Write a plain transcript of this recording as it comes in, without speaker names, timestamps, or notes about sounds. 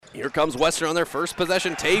Here comes Western on their first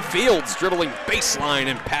possession. Tay Fields dribbling baseline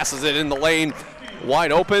and passes it in the lane.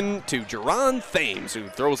 Wide open to Jerron Thames, who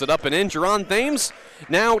throws it up and in. Jerron Thames,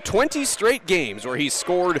 now 20 straight games where he's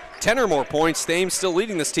scored 10 or more points. Thames still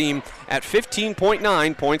leading this team at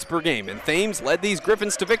 15.9 points per game. And Thames led these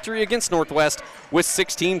Griffins to victory against Northwest with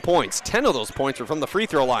 16 points. 10 of those points were from the free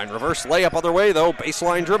throw line. Reverse layup other way, though.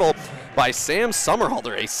 Baseline dribble by Sam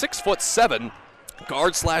Summerhalder, a 6'7"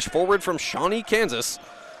 guard/forward from Shawnee, Kansas.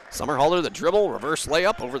 Summerhalder, the dribble, reverse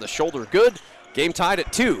layup over the shoulder, good. Game tied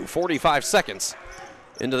at 2, 45 seconds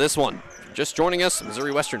into this one. Just joining us,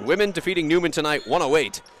 Missouri Western women defeating Newman tonight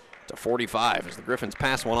 108-45 as the Griffins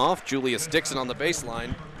pass one off. Julius Dixon on the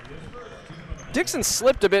baseline. Dixon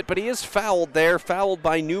slipped a bit, but he is fouled there. Fouled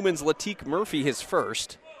by Newman's Latique Murphy, his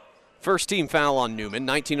first. First team foul on Newman.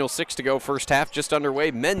 19:06 to go, first half just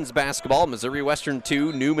underway. Men's basketball, Missouri Western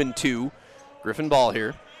 2, Newman 2. Griffin ball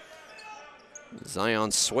here.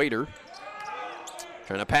 Zion Swader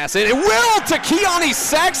trying to pass in. It will to Keone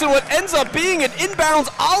Saxon, what ends up being an inbounds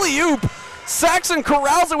alley-oop. Saxon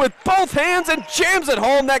corrals it with both hands and jams it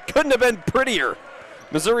home. That couldn't have been prettier.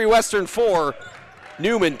 Missouri Western 4,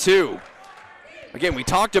 Newman 2. Again, we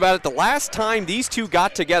talked about it the last time these two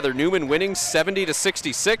got together, Newman winning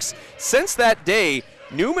 70-66. Since that day,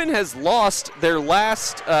 Newman has lost their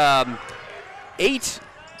last 8.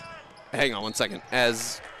 Hang on one second.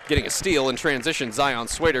 As getting a steal in transition, Zion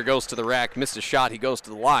Swader goes to the rack, missed a shot, he goes to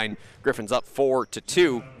the line. Griffins up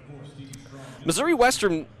 4-2. Missouri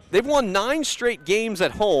Western, they've won 9 straight games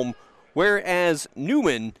at home, whereas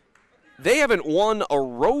Newman, they haven't won a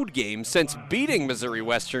road game since beating Missouri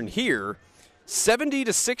Western here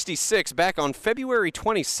 70-66 back on February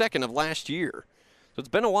 22nd of last year. So it's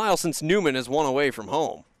been a while since Newman has won away from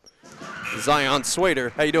home. Zion Swader,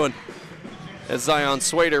 how you doing? As Zion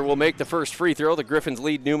Swader will make the first free throw, the Griffins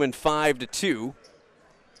lead Newman 5-2.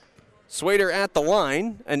 Swader at the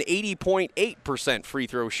line, an 80.8% free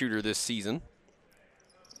throw shooter this season.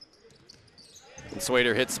 And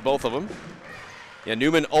Swader hits both of them. Yeah,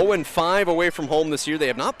 Newman 0-5 away from home this year. They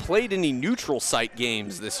have not played any neutral site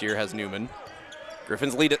games this year, has Newman.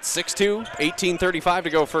 Griffins lead at 6-2, 18:35 to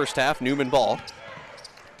go first half. Newman ball.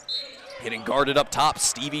 Getting guarded up top,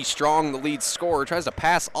 Stevie Strong, the lead scorer, tries to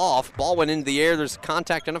pass off. Ball went into the air. There's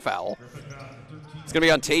contact and a foul. It's going to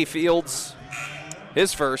be on Tay Fields.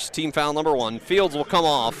 His first, team foul number 1. Fields will come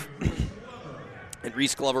off, and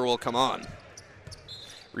Reese Glover will come on.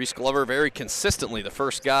 Reese Glover very consistently the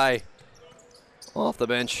first guy off the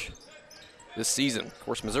bench this season. Of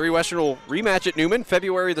course, Missouri Western will rematch at Newman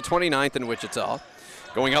February the 29th in Wichita.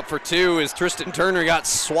 Going up for 2 is Tristan Turner, got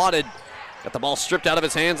swatted. Got the ball stripped out of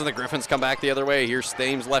his hands, and the Griffins come back the other way. Here's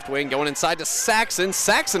Thames left wing going inside to Saxon.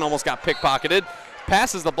 Saxon almost got pickpocketed.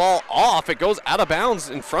 Passes the ball off. It goes out of bounds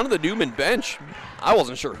in front of the Newman bench. I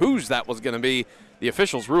wasn't sure whose that was going to be. The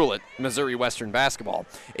officials rule it Missouri Western basketball.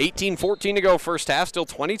 18:14 to go first half. Still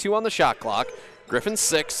 22 on the shot clock. Griffins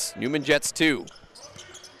 6, Newman Jets 2.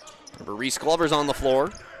 Remember, Reese Glover's on the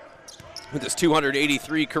floor with his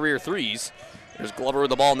 283 career threes. There's Glover with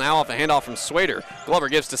the ball now off a handoff from Swader. Glover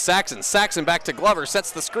gives to Saxon. Saxon back to Glover. Sets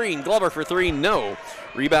the screen. Glover for 3. No.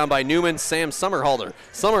 Rebound by Newman. Sam Summerhalder.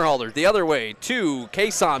 Summerhalder the other way. 2.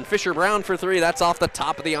 Kason. Fisher Brown for 3. That's off the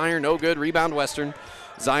top of the iron. No good. Rebound Western.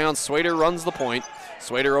 Zion Swader runs the point.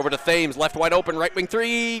 Swader over to Thames. Left wide open. Right wing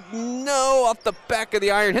 3. No. Off the back of the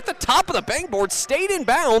iron. Hit the top of the bang board. Stayed in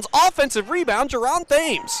bounds. Offensive rebound. Jerron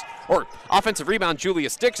Thames. Or offensive rebound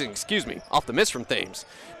Julius Dixon. Excuse me. Off the miss from Thames.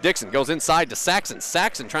 Dixon goes inside to Saxon.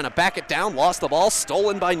 Saxon trying to back it down. Lost the ball.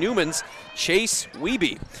 Stolen by Newman's Chase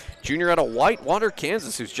Wiebe. Junior out of Whitewater,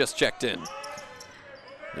 Kansas, who's just checked in.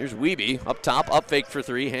 There's Wiebe up top. Up fake for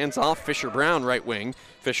 3. Hands off. Fisher Brown right wing.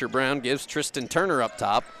 Fisher Brown gives Tristan Turner up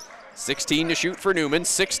top. 16 to shoot for Newman.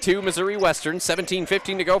 6-2 Missouri Western.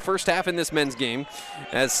 17:15 to go first half in this men's game.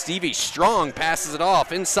 As Stevie Strong passes it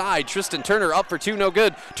off inside. Tristan Turner up for 2. No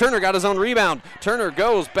good. Turner got his own rebound. Turner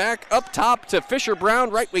goes back up top to Fisher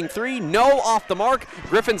Brown. Right wing 3. No, off the mark.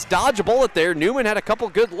 Griffins dodge a bullet there. Newman had a couple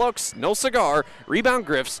good looks. No cigar. Rebound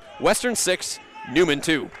Griffs. Western 6. Newman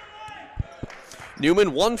 2.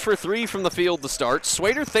 Newman 1 for 3 from the field to start.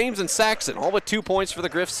 Swader, Thames, and Saxon all with 2 points for the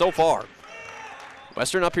Griffs so far.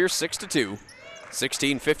 Western up here 6-2.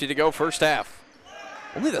 16:50 to go first half.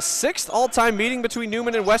 Only the 6th all-time meeting between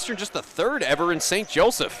Newman and Western, just the 3rd ever in St.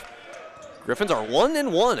 Joseph. Griffins are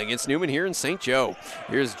 1-1 against Newman here in St. Joe.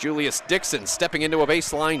 Here's Julius Dixon stepping into a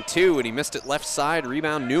baseline 2, and he missed it left side.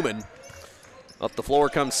 Rebound Newman. Up the floor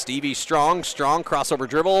comes Stevie Strong. Strong crossover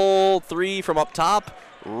dribble. 3 from up top.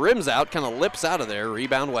 Rims out, kind of lips out of there.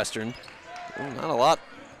 Rebound Western. Not a lot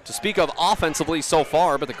to speak of offensively so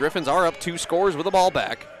far, but the Griffins are up 2 scores with the ball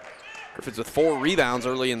back. Griffins with 4 rebounds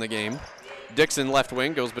early in the game. Dixon left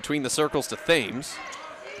wing goes between the circles to Thames.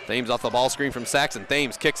 Thames off the ball screen from Saxon.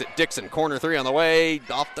 Thames kicks it. Dixon, corner 3 on the way.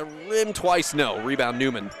 Off the rim twice, no. Rebound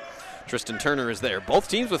Newman. Tristan Turner is there. Both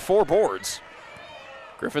teams with 4 boards.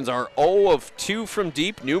 Griffins are 0 of 2 from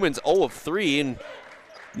deep. Newman's 0 of 3. And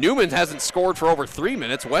Newman hasn't scored for over 3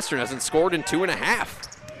 minutes. Western hasn't scored in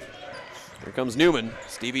 2.5. Here comes Newman.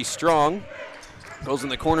 Stevie Strong goes in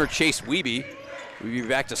the corner. Chase Wiebe. Wiebe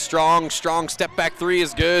back to Strong. Strong step back 3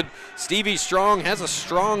 is good. Stevie Strong has a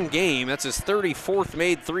strong game. That's his 34th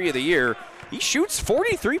made 3 of the year. He shoots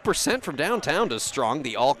 43% from downtown to Strong,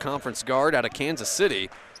 the all-conference guard out of Kansas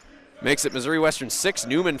City. Makes it Missouri Western 6,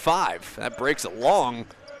 Newman 5. That breaks a long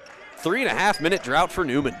 3.5-minute drought for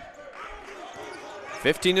Newman.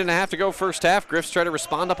 15.5 to go first half. Griffs try to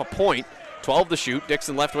respond up a point. 12 to shoot.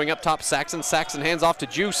 Dixon left wing up top. Saxon. Saxon hands off to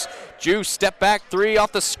Juice. Juice step back 3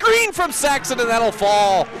 off the screen from Saxon, and that'll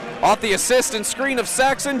fall. Off the assist and screen of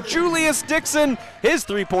Saxon. Julius Dixon, his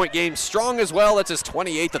 3-point game strong as well. That's his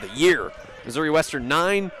 28th of the year. Missouri Western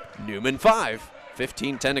 9, Newman 5.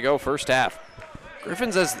 15-10 to go first half.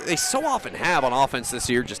 Griffins, as they so often have on offense this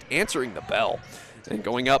year, just answering the bell. And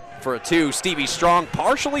going up for a 2, Stevie Strong,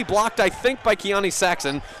 partially blocked, I think, by Keani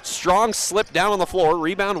Saxon. Strong slipped down on the floor,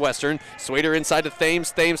 rebound Western. Swader inside to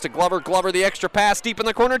Thames, Thames to Glover, Glover the extra pass deep in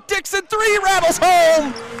the corner. Dixon 3, rattles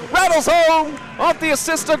home! Rattles home! Off the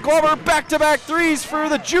assist of Glover, back-to-back 3s for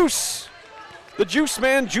the Juice. The Juice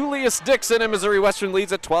man, Julius Dixon, and Missouri Western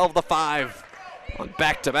leads at 12-5 on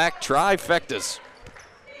back-to-back trifectas.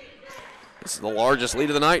 This is the largest lead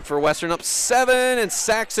of the night for Western, up 7, and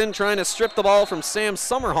Saxon trying to strip the ball from Sam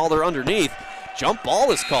Summerhalder underneath. Jump ball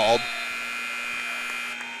is called.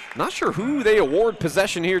 Not sure who they award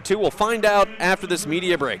possession here to. We'll find out after this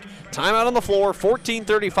media break. Timeout on the floor,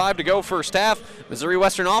 14:35 to go first half. Missouri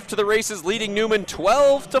Western off to the races, leading Newman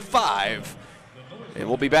 12-5. And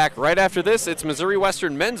we'll be back right after this. It's Missouri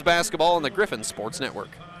Western men's basketball on the Griffin Sports Network.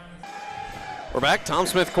 We're back. Tom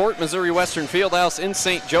Smith Court, Missouri Western Fieldhouse in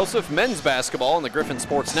St. Joseph. Men's basketball on the Griffin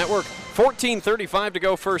Sports Network. 14:35 to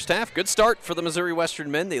go first half. Good start for the Missouri Western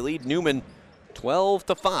men. They lead Newman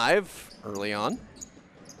 12-5 early on.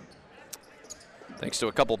 Thanks to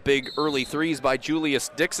a couple big early 3s by Julius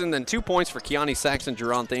Dixon, then 2 points for Keani Saxon,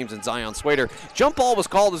 Jerron Thames, and Zion Swader. Jump ball was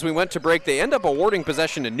called as we went to break. They end up awarding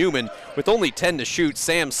possession to Newman with only 10 to shoot.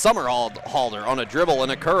 Sam Summerhalder on a dribble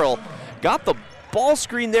and a curl. Got the ball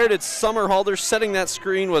screen there to Summerhalder. Setting that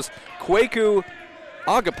screen was Kwaku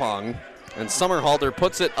Agapong, and Summerhalder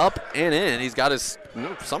puts it up and in. He's got his,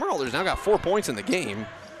 Summerhalder's now got 4 points in the game.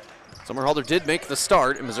 Summerhalder did make the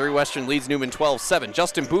start, and Missouri Western leads Newman 12-7.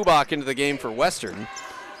 Justin Bubach into the game for Western.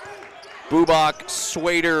 Bubach,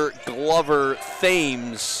 Swader, Glover,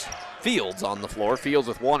 Thames, Fields on the floor. Fields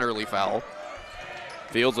with 1 early foul.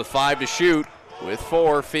 Fields with 5 to shoot. With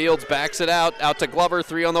 4, Fields backs it out to Glover,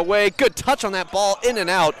 3 on the way. Good touch on that ball, in and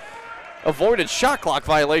out. Avoided shot clock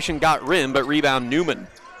violation, got rim, but rebound Newman.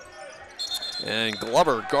 And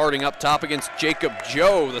Glover guarding up top against Jacob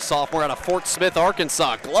Joe, the sophomore out of Fort Smith,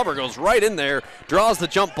 Arkansas. Glover goes right in there, draws the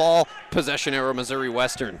jump ball, possession arrow Missouri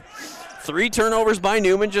Western. 3 turnovers by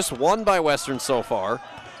Newman, just 1 by Western so far.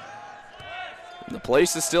 And the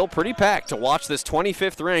place is still pretty packed to watch this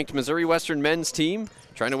 25th ranked Missouri Western men's team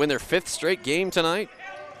trying to win their 5th straight game tonight.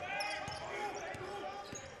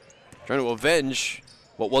 Trying to avenge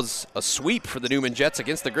what was a sweep for the Newman Jets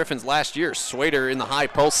against the Griffins last year. Swader in the high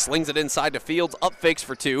post, slings it inside to Fields, up fakes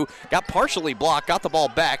for 2, got partially blocked, got the ball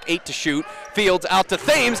back, 8 to shoot. Fields out to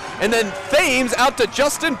Thames, and then Thames out to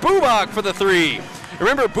Justin Bubach for the 3.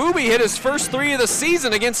 Remember, Booby hit his first 3 of the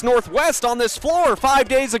season against Northwest on this floor 5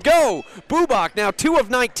 days ago. Bubach now 2 of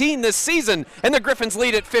 19 this season, and the Griffins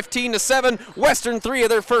lead at 15-7. Western 3 of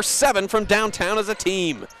their first 7 from downtown as a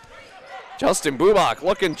team. Justin Bubach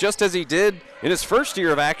looking just as he did in his first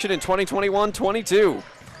year of action in 2021-22.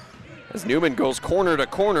 As Newman goes corner to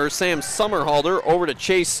corner, Sam Summerhalder over to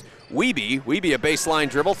Chase Wiebe. Wiebe a baseline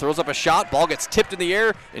dribble, throws up a shot, ball gets tipped in the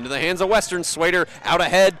air, into the hands of Western. Swader out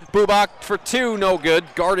ahead, Bubach for 2, no good.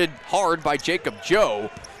 Guarded hard by Jacob Joe.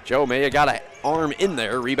 Joe may have got an arm in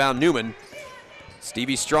there, rebound Newman.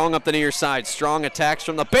 Stevie Strong up the near side. Strong attacks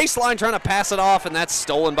from the baseline, trying to pass it off, and that's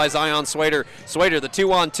stolen by Zion Swader. Swader, the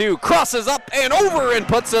 2-on-2, crosses up and over and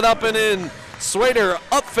puts it up and in. Swader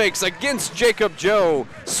up fakes against Jacob Joe.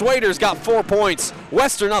 Swader's got 4 points.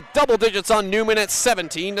 Western up double digits on Newman at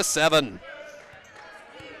 17-7.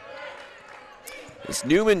 This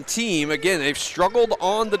Newman team, again, they've struggled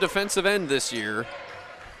on the defensive end this year,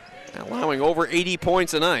 allowing over 80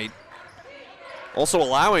 points a night. Also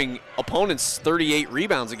allowing opponents 38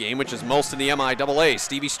 rebounds a game, which is most in the MIAA.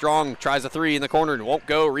 Stevie Strong tries a three in the corner and won't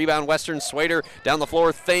go. Rebound Western. Swader down the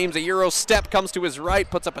floor. Thames, a Euro step, comes to his right,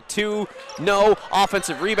 puts up a two. No.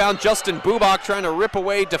 Offensive rebound. Justin Bubak trying to rip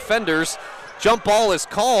away defenders. Jump ball is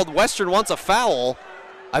called. Western wants a foul.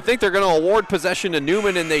 I think they're going to award possession to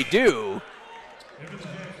Newman, and they do.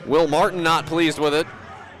 Will Martin not pleased with it.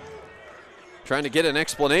 Trying to get an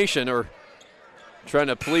explanation or trying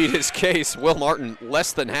to plead his case. Will Martin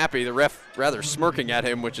less than happy. The ref rather smirking at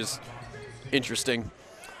him, which is interesting.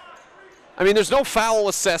 I mean, there's no foul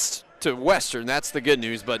assessed to Western. That's the good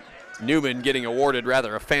news, but Newman getting awarded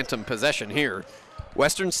rather a phantom possession here.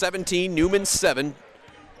 Western 17, Newman 7.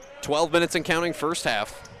 12 minutes and counting first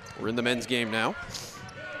half. We're in the men's game now.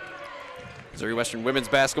 Missouri Western women's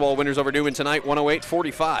basketball winners over Newman tonight,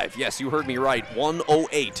 108-45. Yes, you heard me right,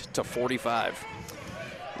 108-45.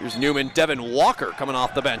 Here's Newman. Devin Walker coming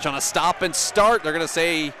off the bench on a stop and start. They're going to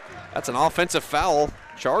say that's an offensive foul.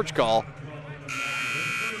 Charge call.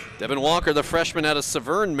 Devin Walker, the freshman out of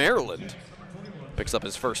Severn, Maryland, picks up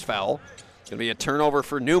his first foul. It's going to be a turnover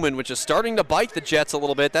for Newman, which is starting to bite the Jets a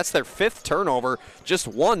little bit. That's their 5th turnover, just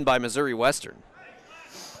one by Missouri Western.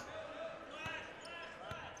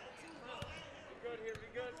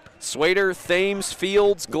 Swader, Thames,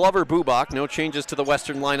 Fields, Glover, Bubak. No changes to the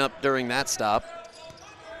Western lineup during that stop.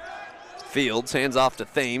 Fields hands off to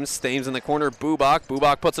Thames. Thames in the corner, Bubak.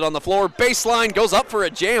 Bubak puts it on the floor. Baseline, goes up for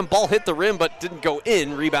a jam. Ball hit the rim but didn't go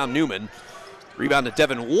in. Rebound Newman. Rebound to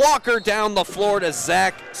Devin Walker down the floor to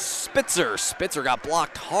Zach Spitzer. Spitzer got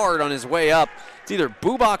blocked hard on his way up. It's either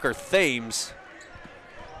Bubak or Thames.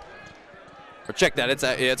 Or check that,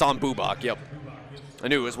 it's on Bubak, yep. I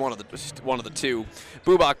knew it was one of the two.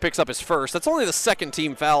 Bubak picks up his first. That's only the second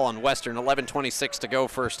team foul on Western. 11:26 to go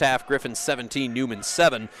first half. Griffins 17, Newman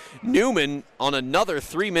 7. Newman on another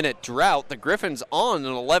 3-minute drought. The Griffins on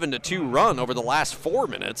an 11-2 run over the last 4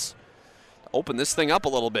 minutes. Open this thing up a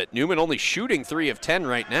little bit. Newman only shooting 3 of 10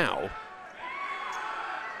 right now.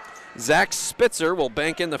 Zach Spitzer will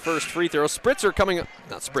bank in the first free throw. Spitzer coming up,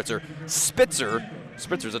 not Spritzer, Spitzer.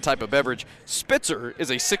 Spitzer's a type of beverage. Spitzer is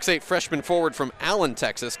a 6'8 freshman forward from Allen,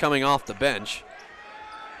 Texas, coming off the bench.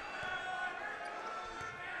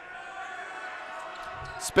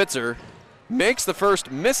 Spitzer makes the first,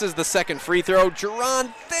 misses the second free throw.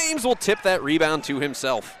 Jerron Thames will tip that rebound to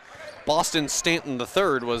himself. Boston Stanton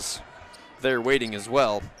III was there waiting as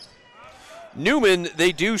well. Newman,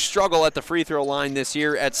 they do struggle at the free throw line this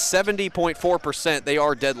year. At 70.4%, they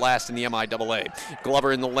are dead last in the MIAA.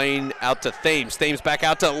 Glover in the lane, out to Thames. Thames back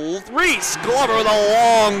out to Reese. Glover with a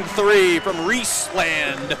long three from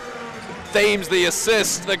Reeseland. Thames the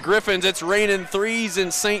assist. The Griffins, it's raining threes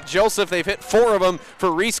in St. Joseph. They've hit 4 of them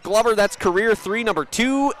for Reese Glover. That's career 3, number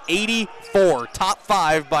 284. Top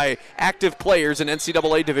 5 by active players in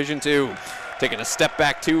NCAA Division II. Taking a step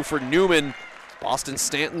back 2 for Newman. Boston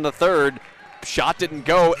Stanton III. Shot didn't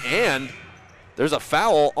go, and there's a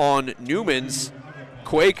foul on Newman's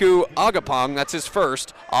Kwaku Agapong. That's his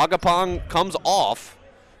first. Agapong comes off.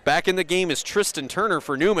 Back in the game is Tristan Turner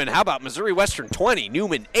for Newman. How about Missouri Western 20,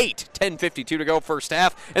 Newman 8, 10:52 to go first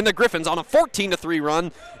half, and the Griffins on a 14-3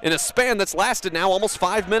 run in a span that's lasted now almost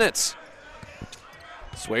 5 minutes.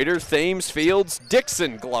 Swader, Thames, Fields,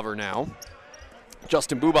 Dixon, Glover now.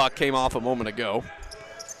 Justin Bubak came off a moment ago.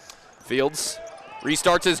 Fields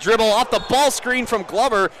restarts his dribble off the ball screen from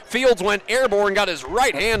Glover. Fields went airborne, got his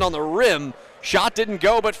right hand on the rim. Shot didn't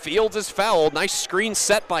go, but Fields is fouled. Nice screen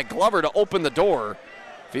set by Glover to open the door.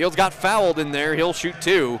 Fields got fouled in there. He'll shoot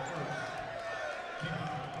 2.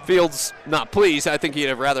 Fields not pleased. I think he'd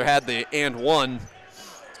have rather had the and 1,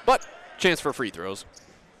 but chance for free throws.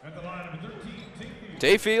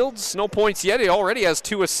 Tay Fields, no points yet. He already has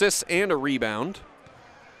 2 assists and a rebound.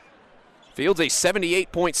 Fields, a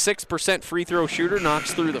 78.6% free throw shooter,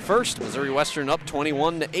 knocks through the first. Missouri Western up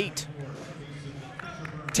 21-8.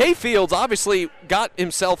 Tay Fields obviously got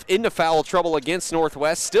himself into foul trouble against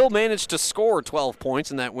Northwest, still managed to score 12 points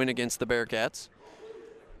in that win against the Bearcats.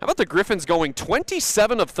 How about the Griffins going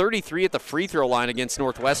 27 of 33 at the free throw line against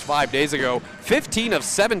Northwest 5 days ago, 15 of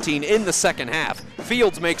 17 in the second half.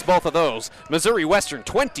 Fields makes both of those. Missouri Western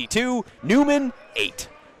 22, Newman 8.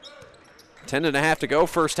 10.5 to go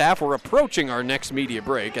first half. We're approaching our next media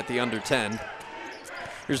break at the under 10.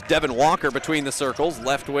 Here's Devin Walker between the circles,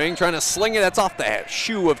 left wing, trying to sling it. That's off the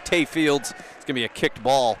shoe of Tay Fields. It's going to be a kicked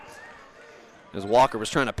ball as Walker was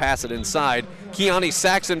trying to pass it inside. Keani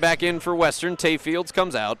Saxon back in for Western. Tay Fields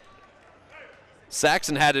comes out.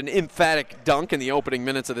 Saxon had an emphatic dunk in the opening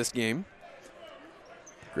minutes of this game.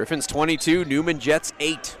 Griffins 22, Newman Jets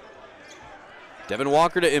 8. Devin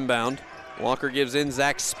Walker to inbound. Walker gives in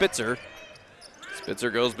Zach Spitzer.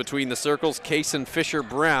 Spitzer goes between the circles. Kaysen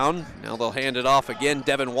Fisher-Brown. Now they'll hand it off again.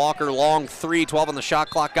 Devin Walker, long three, 12 on the shot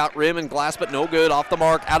clock. Got rim and glass, but no good. Off the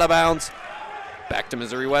mark, out of bounds. Back to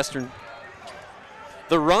Missouri Western.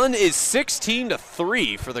 The run is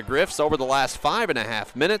 16-3 for the Griffs over the last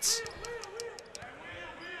 5.5 minutes.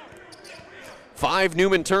 5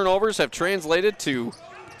 Newman turnovers have translated to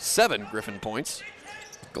 7 Griffin points.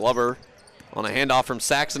 Glover on a handoff from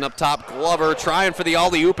Saxon up top. Glover trying for the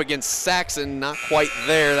alley-oop against Saxon. Not quite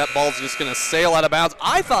there. That ball's just going to sail out of bounds.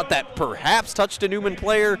 I thought that perhaps touched a Newman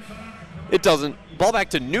player. It doesn't. Ball back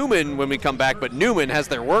to Newman when we come back, but Newman has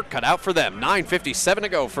their work cut out for them. 9:57 to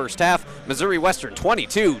go first half. Missouri Western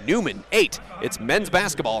 22, Newman 8. It's men's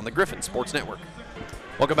basketball on the Griffin Sports Network.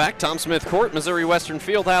 Welcome back. Tom Smith Court, Missouri Western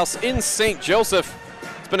Fieldhouse in St. Joseph.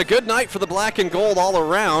 It's been a good night for the black and gold all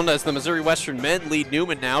around as the Missouri Western men lead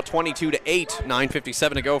Newman now 22-8.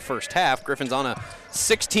 9:57 to go first half. Griffin's on a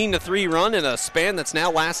 16-3 run in a span that's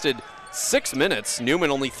now lasted 6 minutes.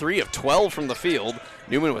 Newman only 3 of 12 from the field.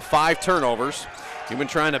 Newman with 5 turnovers. Newman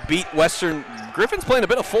trying to beat Western. Griffin's playing a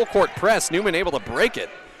bit of full court press. Newman able to break it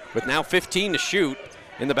with now 15 to shoot.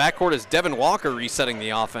 In the backcourt is Devin Walker resetting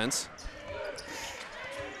the offense.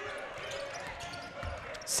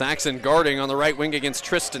 Saxon guarding on the right wing against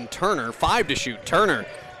Tristan Turner. 5 to shoot. Turner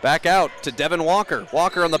back out to Devin Walker.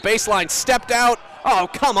 Walker on the baseline, stepped out. Oh,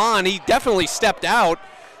 come on, he definitely stepped out.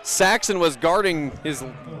 Saxon was guarding his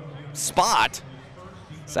spot.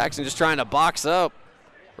 Saxon just trying to box up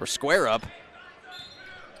or square up.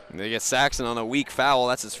 And they get Saxon on a weak foul.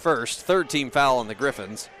 That's his first. 3rd team foul on the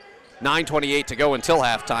Griffins. 9:28 to go until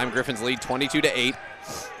halftime. Griffins lead 22-8.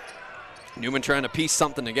 Newman trying to piece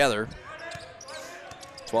something together.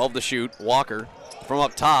 12 to shoot. Walker from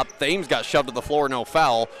up top. Thames got shoved to the floor, no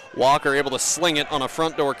foul. Walker able to sling it on a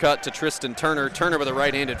front door cut to Tristan Turner. Turner with a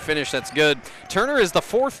right-handed finish, that's good. Turner is the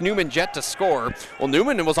 4th Newman Jet to score. Well,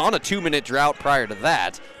 Newman was on a 2-minute drought prior to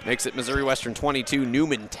that. Makes it Missouri Western 22,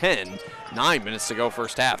 Newman 10. 9 minutes to go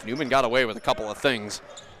first half. Newman got away with a couple of things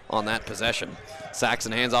on that possession.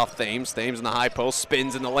 Saxon hands off Thames. Thames in the high post,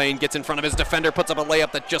 spins in the lane, gets in front of his defender, puts up a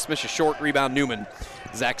layup that just misses short. Rebound Newman.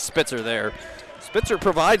 Zach Spitzer there. Spitzer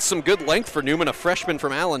provides some good length for Newman, a freshman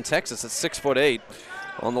from Allen, Texas at 6'8".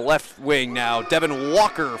 On the left wing now, Devin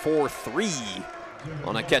Walker for 3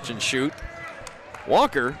 on a catch and shoot.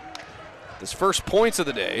 Walker, his first points of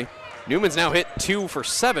the day. Newman's now hit 2 for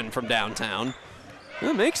 7 from downtown.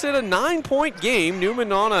 That makes it a 9-point game.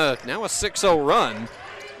 Newman on now a 6-0 run.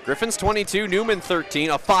 Griffins 22, Newman 13,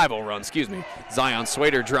 a 5-0 run, excuse me. Zion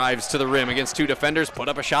Swader drives to the rim against 2 defenders, put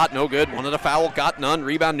up a shot, no good. Wanted a foul, got none.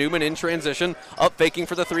 Rebound Newman in transition, up faking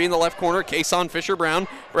for the 3 in the left corner. Kaysen Fisher-Brown.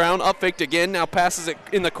 Brown up faked again, now passes it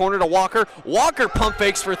in the corner to Walker. Walker pump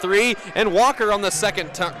fakes for 3, and Walker on the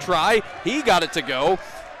second try, he got it to go.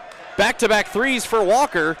 Back-to-back threes for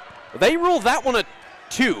Walker. They rule that one a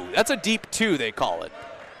 2. That's a deep 2, they call it.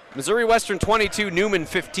 Missouri Western 22, Newman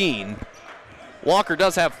 15. Walker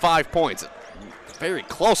does have 5 points. Very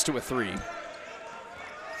close to a 3.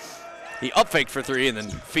 He up faked for 3 and then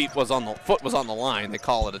foot was on the line. They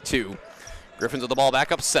call it a 2. Griffins with the ball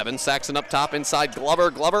back up 7. Saxon up top inside Glover.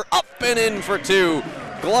 Glover up and in for 2.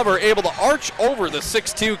 Glover able to arch over the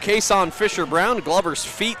 6'2 Kaysen Fisher-Brown. Glover's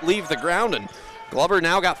feet leave the ground, and Glover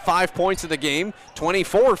now got 5 points of the game.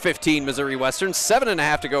 24-15 Missouri Western.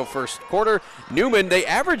 7.5 to go first quarter. Newman, they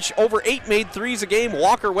average over 8 made threes a game.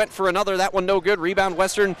 Walker went for another. That one no good. Rebound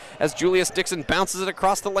Western as Julius Dixon bounces it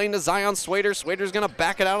across the lane to Zion Swader. Swader's going to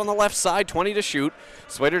back it out on the left side. 20 to shoot.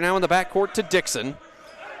 Swader now in the backcourt to Dixon.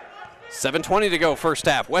 7:20 to go first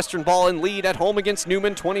half. Western ball in lead at home against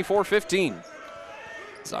Newman. 24-15.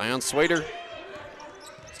 Zion Swader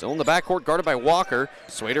still in the backcourt, guarded by Walker.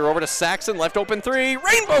 Swader over to Saxon, left open 3.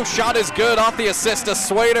 Rainbow shot is good off the assist to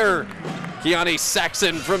Swader. Keone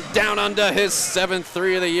Saxon from down under, his 7th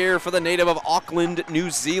 3 of the year for the native of Auckland, New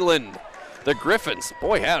Zealand. The Griffins,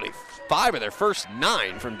 boy howdy, 5 of their first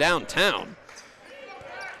 9 from downtown.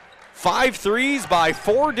 5 threes by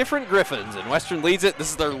 4 different Griffins, and Western leads it. This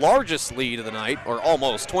is their largest lead of the night, or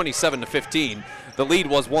almost, 27-15. The lead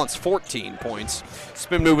was once 14 points.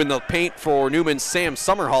 Spin move in the paint for Newman's Sam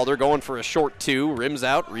Summerhalder, going for a short 2. Rims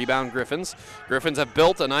out, rebound Griffins. Griffins have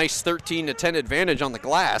built a nice 13-10 advantage on the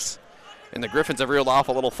glass, and the Griffins have reeled off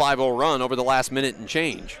a little 5-0 run over the last minute and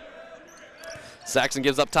change. Saxon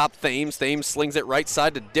gives up top Thames. Thames slings it right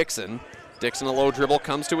side to Dixon. Dixon a low dribble,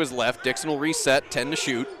 comes to his left. Dixon will reset, 10 to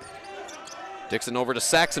shoot. Dixon over to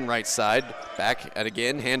Saxon right side. Back at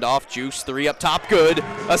again, handoff, Juice 3 up top, good.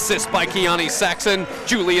 Assist by Keone Saxon.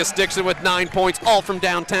 Julius Dixon with 9 points, all from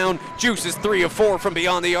downtown. Juice is 3 of 4 from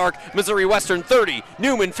beyond the arc. Missouri Western 30,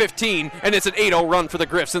 Newman 15, and it's an 8-0 run for the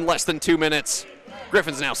Griffs in less than 2 minutes.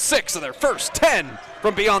 Griffins now 6 of their first 10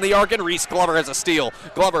 from beyond the arc, and Reese Glover has a steal.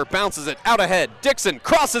 Glover bounces it out ahead. Dixon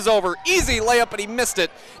crosses over. Easy layup, but he missed it.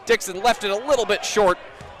 Dixon left it a little bit short.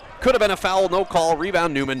 Could have been a foul, no call.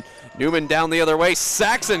 Rebound Newman. Newman down the other way.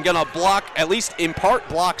 Saxon gonna block, at least in part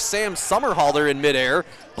block, Sam Summerhalder in midair.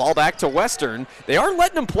 Ball back to Western. They are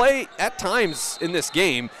letting him play at times in this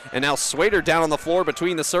game. And now Swader down on the floor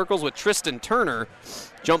between the circles with Tristan Turner.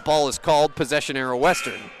 Jump ball is called, possession arrow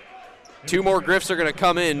Western. 2 more Griffs are gonna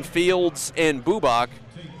come in, Fields and Bubak.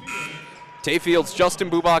 Tay Fields,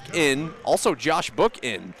 Justin Bubak in, also Josh Book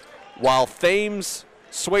in, while Thames,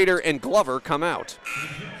 Swader, and Glover come out.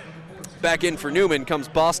 Back in for Newman comes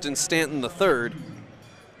Boston Stanton III,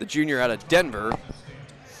 the junior out of Denver.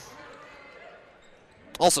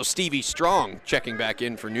 Also Stevie Strong checking back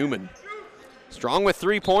in for Newman. Strong with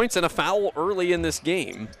 3 points and a foul early in this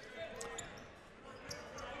game.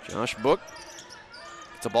 Josh Book.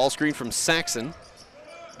 It's a ball screen from Saxon.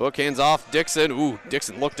 Book hands off Dixon. Ooh,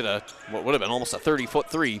 Dixon looked at what would have been almost a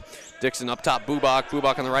 30-foot three. Dixon up top, Bubak.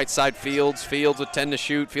 Bubak on the right side, Fields. Fields with 10 to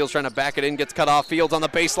shoot. Fields trying to back it in, gets cut off. Fields on the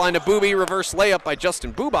baseline to Booby. Reverse layup by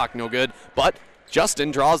Justin Bubak, no good. But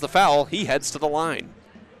Justin draws the foul. He heads to the line.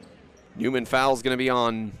 Newman foul's going to be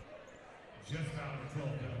on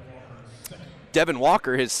Devin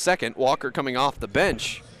Walker, his second. Walker coming off the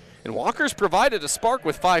bench. And Walker's provided a spark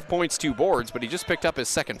with 5 points, 2 boards, but he just picked up his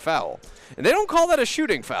second foul. And they don't call that a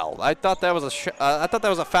shooting foul. I thought that was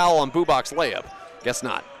a foul on Bubak's layup. Guess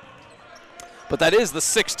not. But that is the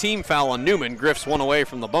 6th team foul on Newman. Griff's 1 away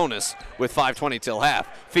from the bonus with 5:20 till half.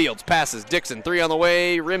 Fields passes Dixon, 3 on the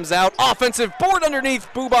way, rims out. Offensive board underneath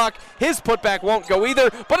Bubak. His putback won't go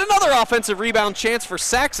either, but another offensive rebound chance for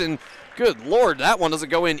Saxon. Good Lord, that one doesn't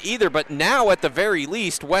go in either, but now at the very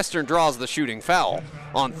least, Western draws the shooting foul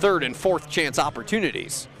on 3rd and 4th chance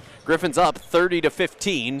opportunities. Griffins up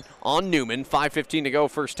 30-15 on Newman. 5:15 to go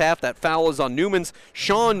first half. That foul is on Newman's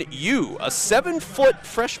Sean Yu, a 7-foot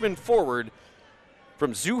freshman forward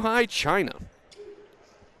from Zhuhai, China.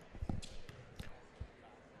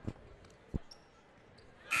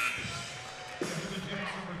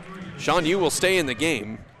 Sean Yu will stay in the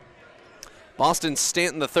game. Boston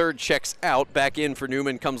Stanton III checks out. Back in for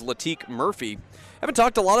Newman comes Latique Murphy. Haven't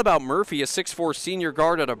talked a lot about Murphy, a 6'4 senior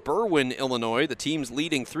guard out of Berwyn, Illinois. The team's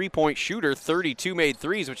leading three-point shooter, 32 made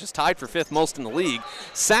threes, which is tied for 5th most in the league.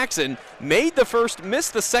 Saxon made the first,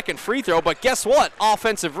 missed the second free throw, but guess what?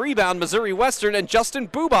 Offensive rebound, Missouri Western, and Justin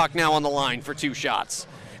Bubak now on the line for 2 shots.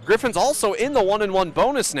 Griffin's also in the 1-and-1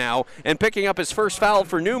 bonus now, and picking up his first foul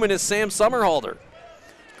for Newman is Sam Summerhalder.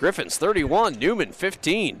 Griffin's 31, Newman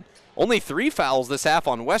 15. Only 3 fouls this half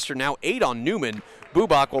on Western, now 8 on Newman.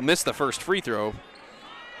 Bubak will miss the first free throw.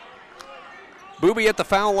 Booby at the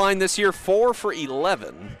foul line this year, 4 for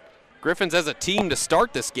 11. Griffins as a team to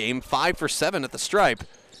start this game, 5 for 7 at the stripe.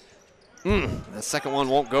 The second one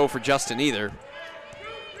won't go for Justin either.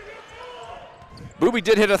 Booby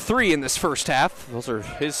did hit a 3 in this first half. Those are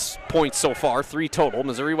his points so far, 3 total.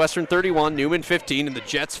 Missouri Western 31, Newman 15, and the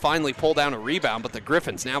Jets finally pull down a rebound, but the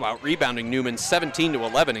Griffins now out-rebounding Newman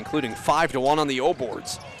 17-11, including 5-1 on the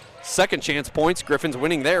O-boards. Second chance points, Griffins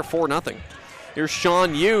winning there 4-0. Here's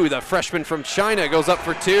Sean Yu, the freshman from China, goes up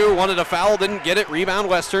for 2, wanted a foul, didn't get it, rebound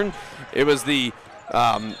Western. It was the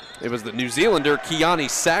New Zealander, Keani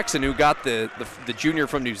Saxon, who got the junior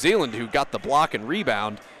from New Zealand, who got the block and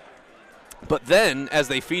rebound. But then, as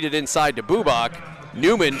they feed it inside to Bubak,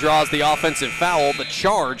 Newman draws the offensive foul, the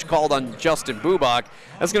charge called on Justin Bubak.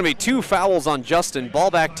 That's going to be 2 fouls on Justin. Ball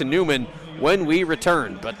back to Newman when we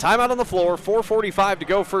return. But timeout on the floor, 4:45 to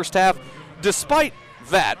go first half. Despite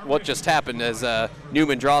that, what just happened as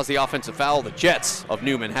Newman draws the offensive foul, the Jets of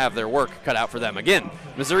Newman have their work cut out for them. Again,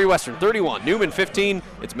 Missouri Western 31, Newman 15.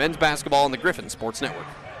 It's men's basketball on the Griffin Sports Network.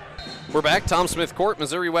 We're back, Tom Smith Court,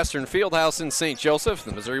 Missouri Western Fieldhouse in St. Joseph.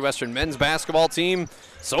 The Missouri Western men's basketball team,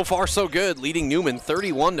 so far so good, leading Newman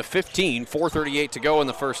 31-15, 4:38 to go in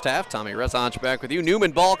the first half. Tommy Rezanch back with you.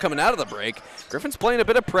 Newman ball coming out of the break. Griffin's playing a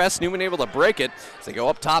bit of press. Newman able to break it. As they go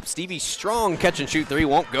up top, Stevie Strong catch and shoot 3,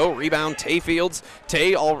 won't go. Rebound, Tay Fields.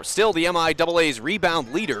 Tay still the MIAA's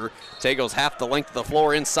rebound leader. Tay goes half the length of the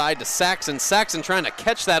floor inside to Saxon. Saxon trying to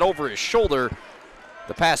catch that over his shoulder.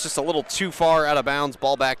 The pass just a little too far out of bounds.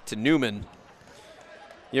 Ball back to Newman.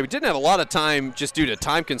 Yeah, we didn't have a lot of time just due to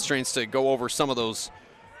time constraints to go over some of those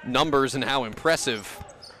numbers and how impressive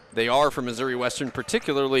they are for Missouri Western,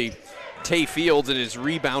 particularly Tay Fields and his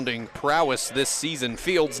rebounding prowess this season.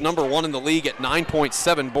 Fields #1 in the league at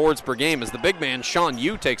 9.7 boards per game as the big man Sean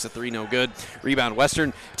Yu takes a 3, no good. Rebound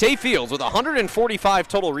Western. Tay Fields with 145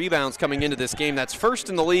 total rebounds coming into this game. That's first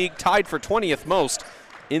in the league, tied for 20th most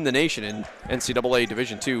in the nation in NCAA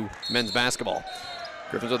Division II men's basketball.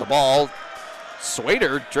 Griffins with the ball.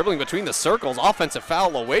 Swader dribbling between the circles. Offensive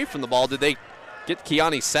foul away from the ball. Did they get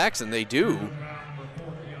Keani Saxon? They do.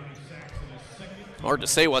 Hard to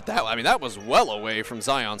say what that, I mean, that was well away from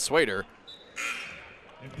Zion Swader.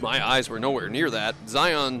 My eyes were nowhere near that.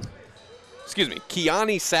 Keani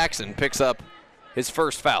Saxon picks up his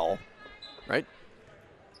first foul, right?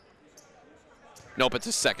 Nope, it's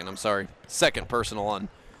his second, I'm sorry. Second personal on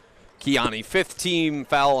Keani. 5th team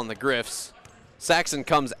foul on the Griffs. Saxon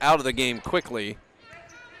comes out of the game quickly,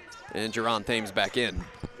 and Jerron Thames back in.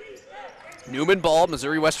 Newman ball,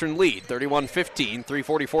 Missouri Western lead, 31-15,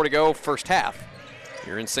 3:44 to go, first half.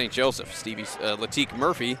 Here in St. Joseph, Latique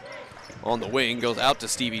Murphy on the wing, goes out to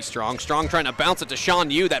Stevie Strong. Strong trying to bounce it to Sean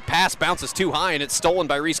Yu. That pass bounces too high, and it's stolen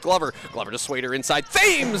by Reese Glover. Glover to Swader inside.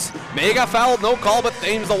 Thames! May have got fouled, no call, but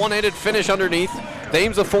Thames the one-handed finish underneath.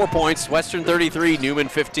 Thames with 4 points, Western 33, Newman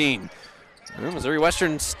 15. Well, Missouri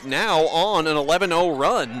Western's now on an 11-0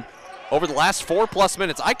 run over the last 4+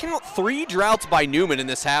 minutes. I count 3 droughts by Newman in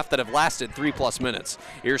this half that have lasted 3+ minutes.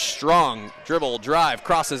 Here's Strong, dribble, drive,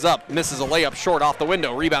 crosses up, misses a layup short off the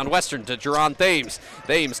window. Rebound Western to Jerron Thames.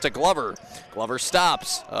 Thames to Glover. Glover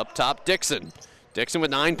stops. Up top, Dixon. Dixon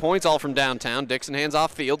with 9 points, all from downtown. Dixon hands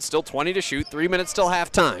off field, still 20 to shoot, 3 minutes till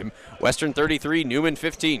halftime. Western 33, Newman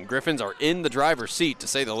 15. Griffins are in the driver's seat, to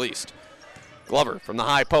say the least. Glover from the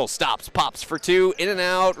high post, stops, pops for 2, in and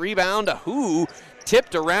out, rebound, Who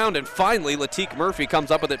tipped around, and finally Latique Murphy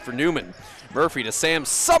comes up with it for Newman. Murphy to Sam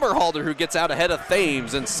Summerhalder, who gets out ahead of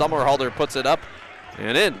Thames, and Summerhalder puts it up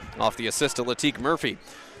and in off the assist to Latique Murphy.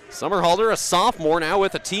 Summerhalder, a sophomore, now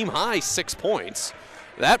with a team-high 6 points.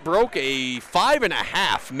 That broke a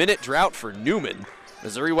 5.5-minute drought for Newman.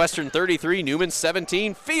 Missouri Western 33, Newman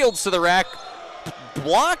 17. Fields to the rack,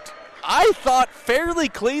 blocked, I thought, fairly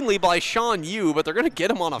cleanly by Sean Yu, but they're going to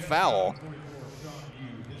get him on a foul.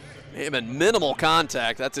 Him in minimal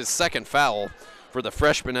contact. That's his second foul for the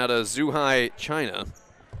freshman out of Zhuhai, China.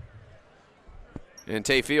 And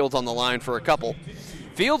Tay Fields on the line for a couple.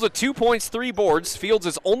 Fields with 2 points, 3 boards.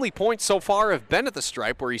 Fields' only points so far have been at the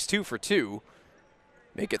stripe, where he's 2 for 2.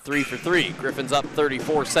 Make it 3 for 3. Griffins up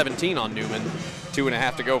 34-17 on Newman.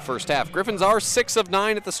 2.5 to go first half. Griffins are 6 of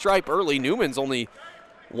 9 at the stripe early. Newman's only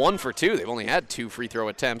 1 for 2. They've only had 2 free throw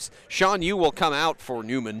attempts. Sean Yu will come out for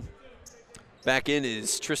Newman. Back in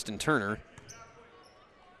is Tristan Turner.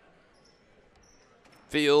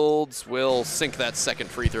 Fields will sink that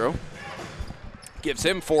second free throw. Gives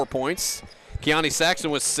him 4 points. Keani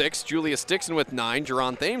Saxon with 6. Julius Dixon with 9.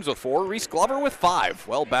 Jerron Thames with 4. Reese Glover with 5.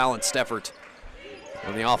 Well-balanced effort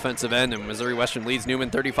on the offensive end, and Missouri Western leads Newman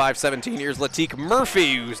 35-17. Here's Latique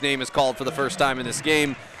Murphy, whose name is called for the first time in this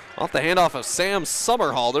game. Off the handoff of Sam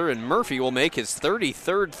Summerhalder, and Murphy will make his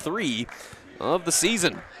 33rd 3 of the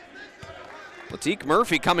season. Latique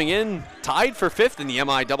Murphy coming in tied for 5th in the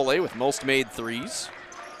MIAA with most made threes.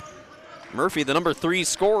 Murphy, the number 3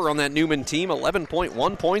 scorer on that Newman team,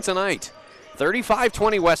 11.1 points a night.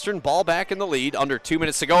 35-20 Western, ball back in the lead, under 2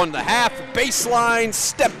 minutes to go in the half. Baseline,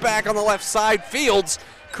 step back on the left side. Fields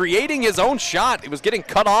creating his own shot. It was getting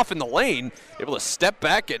cut off in the lane, able to step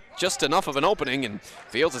back, get just enough of an opening, and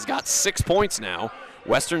Fields has got 6 points now.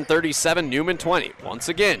 Western 37, Newman 20. Once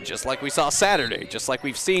again, just like we saw Saturday, just like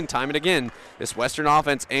we've seen time and again, this Western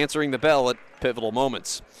offense answering the bell at pivotal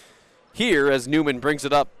moments. Here, as Newman brings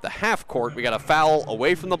it up the half court, we got a foul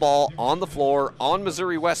away from the ball on the floor on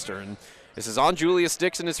Missouri Western. This is on Julius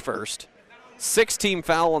Dixon, his first. 6-team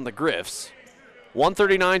foul on the Griffs.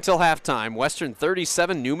 1:39 till halftime. Western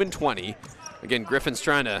 37, Newman 20. Again, Griffin's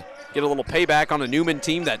trying to get a little payback on a Newman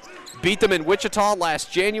team that beat them in Wichita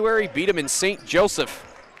last January, beat them in St. Joseph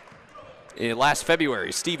last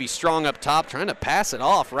February. Stevie Strong up top, trying to pass it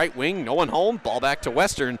off. Right wing, no one home. Ball back to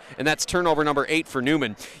Western, and that's turnover number 8 for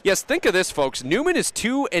Newman. Yes, think of this, folks. Newman is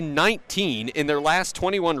 2-19 in their last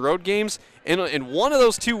 21 road games, and one of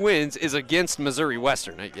those 2 wins is against Missouri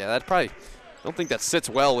Western. Yeah, that probably, I don't think that sits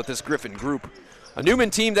well with this Griffin group. A Newman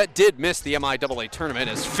team that did miss the MIAA tournament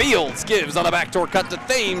as Fields gives on a backdoor cut to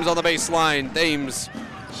Thames on the baseline. Thames,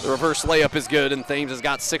 the reverse layup is good, and Thames has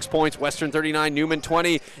got 6 points. Western 39, Newman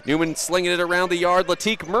 20. Newman slinging it around the yard.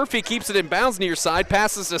 Latique Murphy keeps it in bounds near side.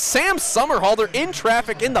 Passes to Sam Summerhalder in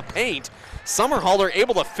traffic in the paint. Summerhalder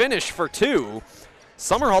able to finish for 2.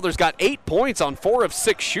 Summerhalder's got 8 points on 4 of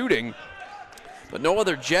 6 shooting, but no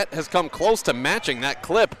other Jet has come close to matching that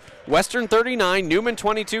clip. Western 39, Newman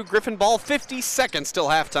 22. Griffin ball, 50 seconds till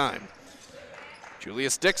halftime.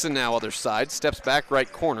 Julius Dixon now other side, steps back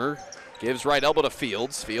right corner. Gives right elbow to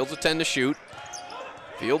Fields. Fields with 10 to shoot.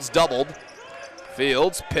 Fields doubled.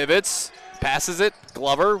 Fields pivots, passes it.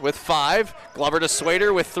 Glover with 5. Glover to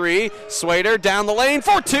Swader with 3. Swader down the lane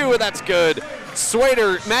for 2, and that's good.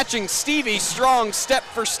 Swader matching Stevie Strong step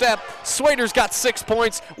for step. Swader's got 6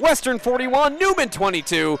 points. Western 41, Newman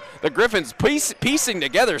 22. The Griffins piecing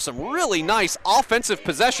together some really nice offensive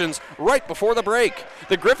possessions right before the break.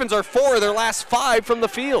 The Griffins are 4 of their last 5 from the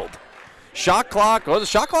field. Shot clock, well, the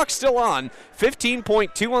shot clock's still on.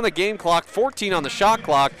 15.2 on the game clock, 14 on the shot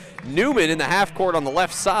clock. Newman in the half court on the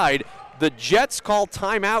left side. The Jets call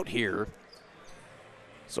timeout here.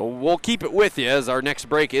 So we'll keep it with you as our next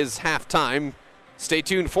break is halftime. Stay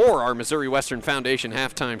tuned for our Missouri Western Foundation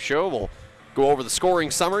halftime show. We'll go over the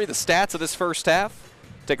scoring summary, the stats of this first half.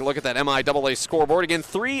 Take a look at that MIAA scoreboard. Again,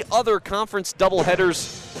 3 other conference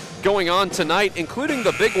doubleheaders going on tonight, including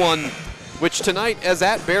the big one, which tonight is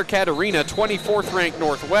at Bearcat Arena, 24th ranked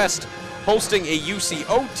Northwest, hosting a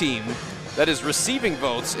UCO team that is receiving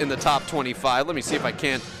votes in the top 25. Let me see if I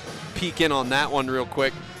can't peek in on that one real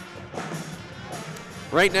quick.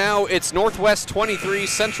 Right now, it's Northwest 23,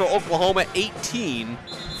 Central Oklahoma 18,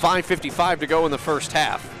 5:55 to go in the first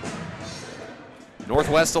half.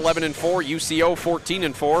 Northwest 11-4, UCO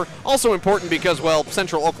 14-4. Also important because, well,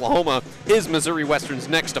 Central Oklahoma is Missouri Western's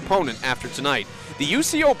next opponent after tonight. The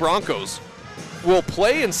UCO Broncos will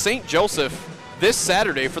play in St. Joseph this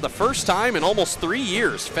Saturday for the first time in almost 3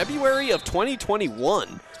 years. February of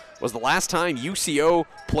 2021 was the last time UCO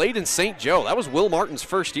played in St. Joe. That was Will Martin's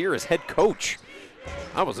first year as head coach.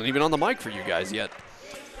 I wasn't even on the mic for you guys yet.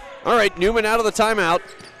 All right, Newman out of the timeout.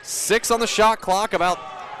 6 on the shot clock, about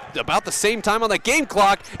the same time on the game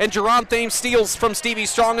clock, and Jerron Thames steals from Stevie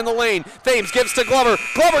Strong in the lane. Thames gives to Glover.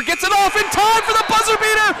 Glover gets it off in time for the buzzer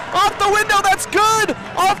beater. Off the window, that's good.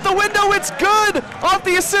 Off the window, it's good. Off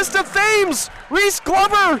the assist of Thames. Reese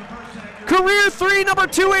Glover, career 3, number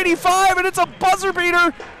 285, and it's a buzzer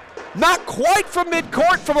beater. Not quite from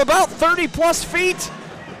midcourt, from about 30-plus feet.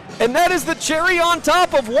 And that is the cherry on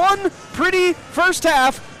top of one pretty first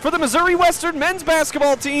half for the Missouri Western men's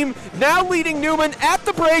basketball team, now leading Newman at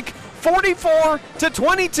the break,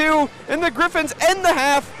 44-22, and the Griffins end the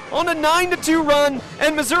half on a 9-2 run,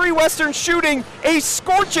 and Missouri Western shooting a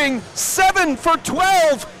scorching 7 for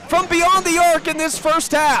 12 from beyond the arc in this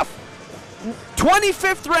first half.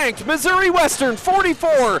 25th ranked Missouri Western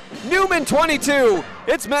 44, Newman 22.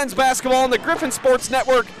 It's men's basketball on the Griffin Sports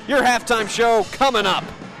Network. Your halftime show coming up.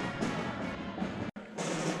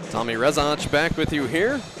 Tommy Rezach back with you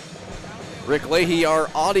here. Rick Leahy, our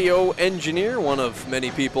audio engineer, one of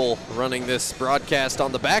many people running this broadcast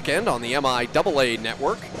on the back end on the MIAA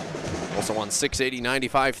network. Also on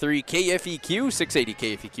 680-95.3 KFEQ,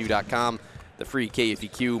 680KFEQ.com, the free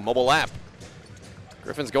KFEQ mobile app.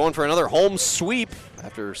 Griffin's going for another home sweep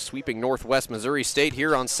after sweeping Northwest Missouri State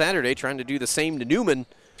here on Saturday, trying to do the same to Newman.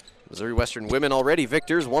 Missouri Western women already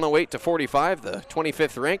victors, 108-45. The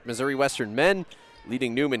 25th ranked Missouri Western men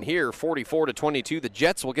leading Newman here, 44-22. The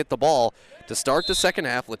Jets will get the ball to start the second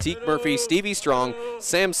half. Latique Murphy, Stevie Strong,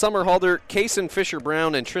 Sam Summerhalder, Kaysen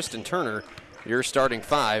Fisher-Brown, and Tristan Turner, your starting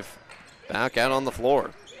 5, back out on the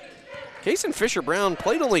floor. Kaysen Fisher-Brown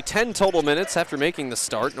played only 10 total minutes after making the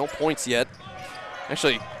start. No points yet.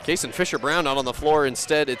 Actually, Kaysen Fisher-Brown out on the floor.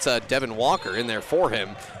 Instead, it's Devin Walker in there for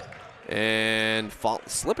him. And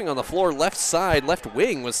slipping on the floor left side, left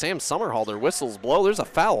wing was Sam Summerhalder. Whistles blow. There's a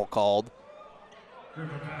foul called.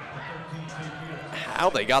 How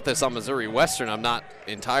they got this on Missouri Western, I'm not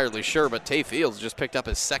entirely sure, but Tay Fields just picked up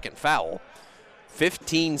his second foul.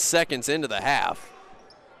 15 seconds into the half.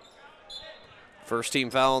 First team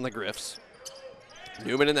foul on the Griffs.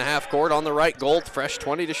 Newman in the half court on the right goal, fresh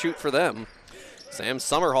 20 to shoot for them. Sam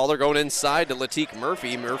Summerhalder going inside to Latique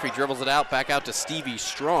Murphy. Murphy dribbles it out, back out to Stevie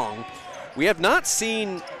Strong. We have not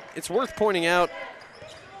seen, it's worth pointing out,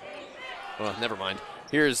 well, never mind.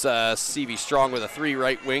 Here's Stevie Strong with a 3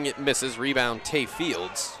 right wing. It misses. Rebound, Tay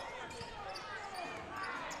Fields.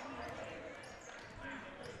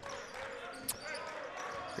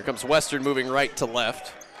 Here comes Western moving right to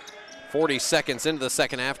left. 40 seconds into the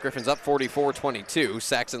second half. Griffin's up 44-22.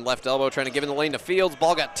 Saxon left elbow trying to give in the lane to Fields.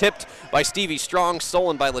 Ball got tipped by Stevie Strong,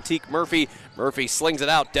 stolen by Latique Murphy. Murphy slings it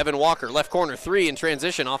out. Devin Walker, left corner 3 in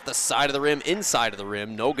transition off the side of the rim, inside of the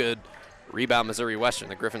rim. No good. Rebound, Missouri Western.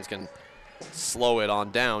 The Griffins can slow it on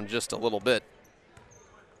down just a little bit.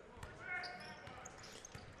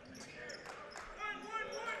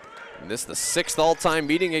 And this is the 6th all-time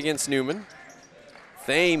meeting against Newman.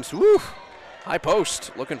 Thames, woo, high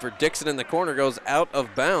post, looking for Dixon in the corner, goes out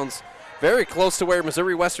of bounds. Very close to where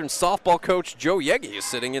Missouri Western softball coach Joe Yegi is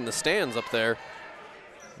sitting in the stands up there.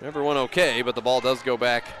 Everyone okay, but the ball does go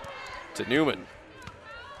back to Newman.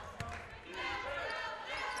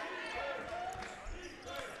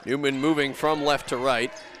 Newman moving from left to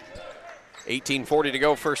right. 18:40 to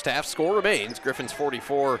go first half. Score remains. Griffins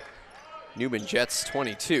 44, Newman Jets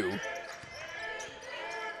 22.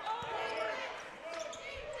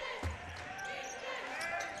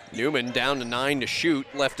 Newman down to 9 to shoot.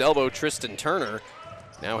 Left elbow, Tristan Turner.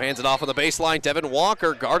 Now hands it off on the baseline. Devin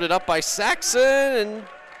Walker guarded up by Saxon, and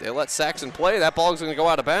they let Saxon play. That ball is going to go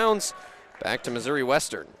out of bounds. Back to Missouri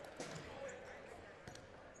Western.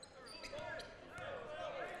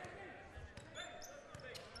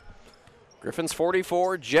 Griffins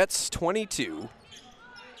 44, Jets 22.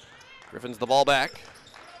 Griffins the ball back.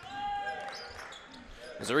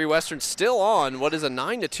 Missouri Western still on what is a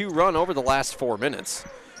 9-2 run over the last 4 minutes.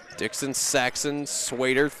 Dixon, Saxon,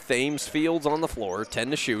 Swader, Thames, Fields on the floor,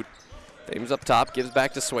 10 to shoot. Thames up top, gives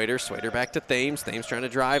back to Swader. Swader back to Thames. Thames trying to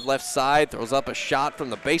drive left side, throws up a shot from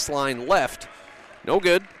the baseline left. No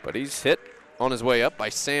good, but he's hit on his way up by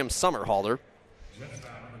Sam Summerhalder.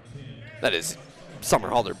 That is,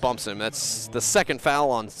 Summerhalder bumps him. That's the second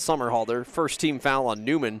foul on Summerhalder. First team foul on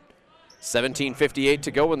Newman. 17:58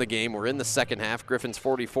 to go in the game. We're in the second half. Griffins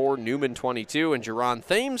 44, Newman 22, and Jerron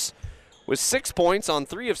Thames with 6 points on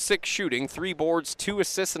 3 of 6 shooting, 3 boards, 2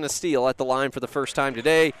 assists, and a steal at the line for the first time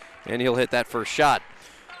today, and he'll hit that first shot.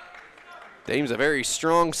 Thames a very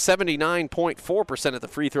strong 79.4% at the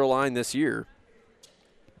free throw line this year.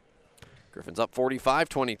 Griffins up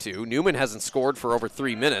 45-22. Newman hasn't scored for over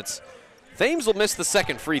 3 minutes. Thames will miss the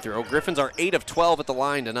second free throw. Griffins are 8 of 12 at the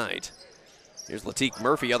line tonight. Here's Latique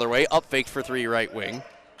Murphy other way, up faked for 3 right wing.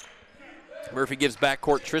 Murphy gives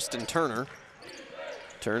backcourt Tristan Turner.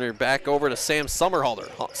 Turner back over to Sam Summerhalder.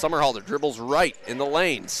 Summerhalder dribbles right in the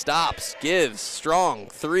lane, stops, gives, strong,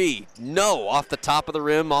 3, no, off the top of the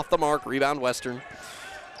rim, off the mark, rebound Western.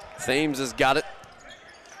 Thames has got it.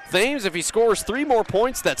 Thames, if he scores 3 more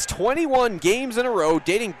points, that's 21 games in a row,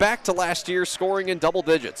 dating back to last year, scoring in double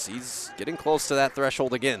digits. He's getting close to that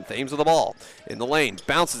threshold again. Thames with the ball in the lane,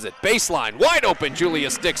 bounces it, baseline, wide open,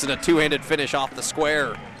 Julius Dixon, a two-handed finish off the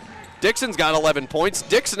square. Dixon's got 11 points.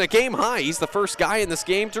 Dixon a game high. He's the first guy in this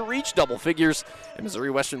game to reach double figures, and Missouri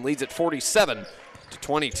Western leads at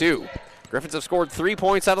 47-22. Griffins have scored 3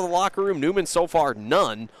 points out of the locker room. Newman so far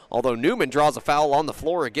none, although Newman draws a foul on the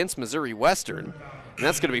floor against Missouri Western. And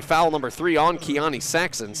that's going to be foul number 3 on Keani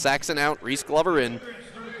Saxon. Saxon out, Reese Glover in.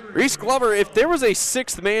 Reese Glover, if there was a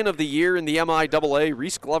 6th man of the year in the MIAA,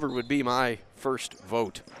 Reese Glover would be my first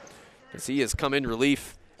vote, because he has come in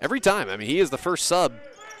relief every time. I mean, he is the first sub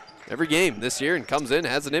every game this year and comes in,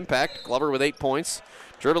 has an impact. Glover with 8 points.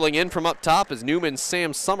 Dribbling in from up top is Newman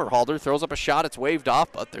Sam Summerhalder. Throws up a shot, it's waved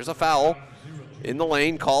off, but there's a foul in the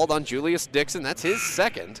lane called on Julius Dixon. That's his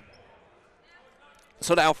second.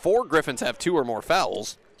 So now 4 Griffins have 2 or more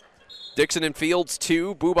fouls. Dixon and Fields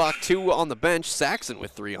 2, Bubak 2 on the bench. Saxon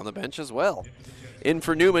with 3 on the bench as well. In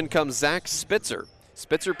for Newman comes Zach Spitzer.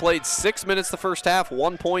 Spitzer played 6 minutes the first half,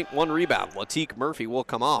 1 point, 1 rebound. Latique Murphy will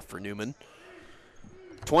come off for Newman.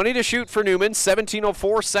 20 to shoot for Newman,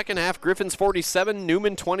 17:04 second half, Griffins 47,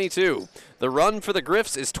 Newman 22. The run for the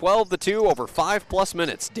Griffs is 12-2 over 5+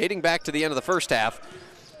 minutes, dating back to the end of the first half.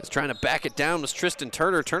 Is trying to back it down was Tristan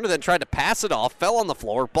Turner. Turner then tried to pass it off, fell on the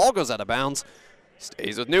floor, ball goes out of bounds.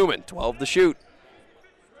 Stays with Newman, 12 to shoot.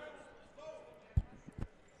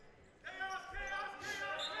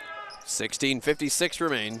 16:56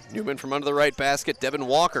 remain. Newman from under the right basket. Devin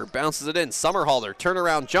Walker bounces it in. Summerhalder,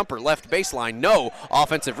 turnaround jumper, left baseline. No.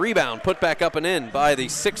 Offensive rebound, put back up and in by the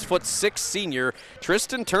 6'6" senior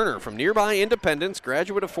Tristan Turner from nearby Independence,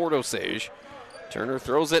 graduate of Fort Osage. Turner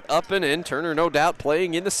throws it up and in. Turner, no doubt,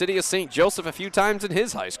 playing in the city of St. Joseph a few times in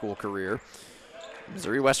his high school career.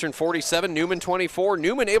 Missouri Western 47, Newman 24.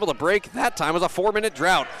 Newman able to break. That time was a 4-minute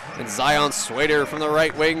drought. And Zion Swader from the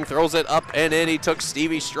right wing throws it up and in. He took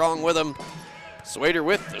Stevie Strong with him. Swader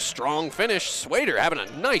with the strong finish. Swader having a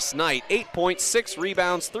nice night. 8 points, 6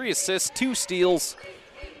 rebounds, 3 assists, 2 steals.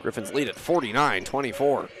 Griffins lead at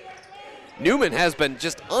 49-24. Newman has been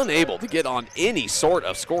just unable to get on any sort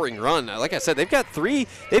of scoring run. Like I said, they've had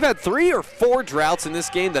 3 or 4 droughts in this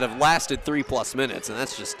game that have lasted 3+ minutes, and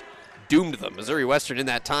that's just doomed them. Missouri Western in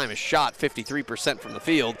that time has shot 53% from the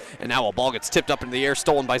field, and now a ball gets tipped up into the air,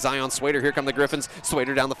 stolen by Zion Swader. Here come the Griffins.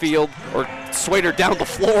 Swader down the field, or Swader down the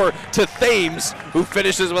floor to Thames, who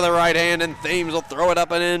finishes with a right hand, and Thames will throw it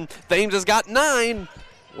up and in. Thames has got 9.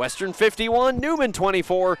 Western 51, Newman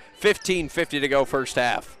 24, 15:50 to go first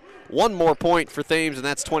half. 1 more point for Thames, and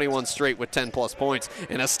that's 21 straight with 10+ points,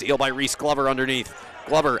 and a steal by Reese Glover underneath.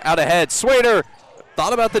 Glover out ahead. Swader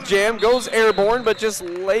thought about the jam, goes airborne, but just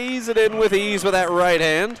lays it in with ease with that right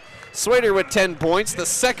hand. Swader with 10 points, the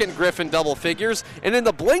second Griffin double figures. And in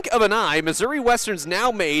the blink of an eye, Missouri Western's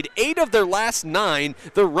now made 8 of their last 9.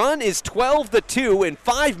 The run is 12-2 in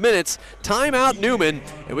 5 minutes. Timeout Newman.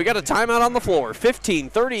 And we got a timeout on the floor.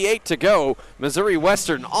 15:38 to go. Missouri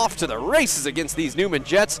Western off to the races against these Newman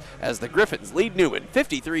Jets as the Griffins lead Newman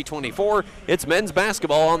 53-24. It's men's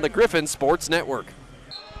basketball on the Griffin Sports Network.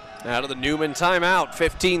 Out of the Newman timeout,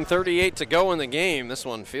 15:38 to go in the game. This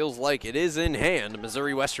one feels like it is in hand.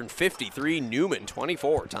 Missouri Western 53, Newman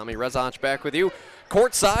 24. Tommy Rezach back with you.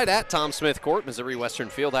 Courtside at Tom Smith Court, Missouri Western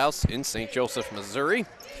Fieldhouse in St. Joseph, Missouri.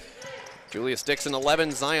 Julius Dixon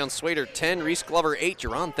 11, Zion Swader 10, Reese Glover 8,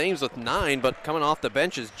 Jerron Thames with 9, but coming off the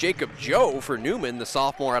bench is Jacob Joe for Newman, the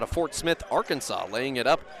sophomore out of Fort Smith, Arkansas, laying it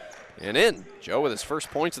up and in. Joe with his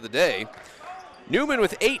first points of the day. Newman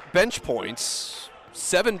with 8 bench points.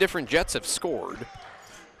 7 different Jets have scored.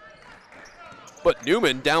 But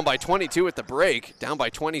Newman down by 22 at the break, down by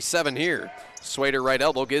 27 here. Swader right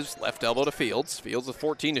elbow gives left elbow to Fields. Fields with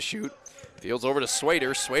 14 to shoot. Fields over to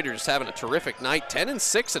Swader. Swader just having a terrific night. 10 and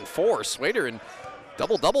 6 and 4. Swader in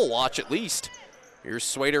double-double watch at least. Here's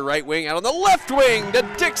Swader right wing out on the left wing to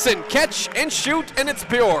Dixon. Catch and shoot, and it's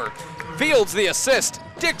pure. Fields the assist.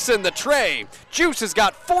 Dixon the tray. Juice has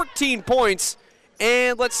got 14 points.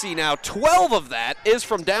 And let's see now, 12 of that is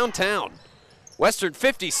from downtown. Western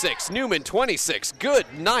 56, Newman 26. Good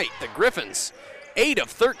night, the Griffins. 8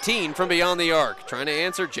 of 13 from beyond the arc. Trying to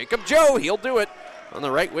answer Jacob Joe, he'll do it. On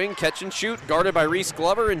the right wing, catch and shoot, guarded by Reese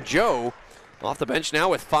Glover, and Joe off the bench now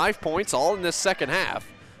with 5 points, all in this second half.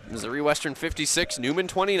 Missouri Western 56, Newman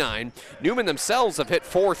 29. Newman themselves have hit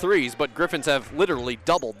 4 threes, but Griffins have literally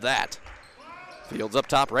doubled that. Fields up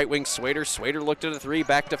top, right wing Swader. Swader looked at a 3,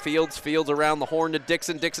 back to Fields. Fields around the horn to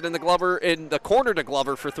Dixon. Dixon in the corner to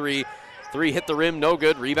Glover for 3. 3 hit the rim, no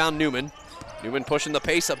good. Rebound Newman. Newman pushing the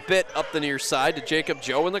pace a bit up the near side to Jacob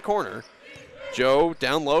Joe in the corner. Joe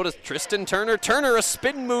down low to Tristan Turner. Turner a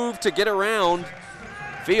spin move to get around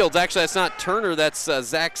Fields. Actually, that's not Turner, that's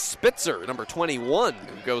Zach Spitzer, number 21,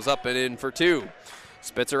 who goes up and in for 2.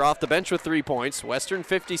 Spitzer off the bench with 3 points. Western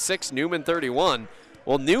 56, Newman 31.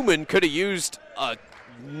 Well, Newman could have used a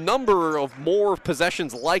number of more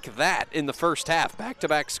possessions like that in the first half.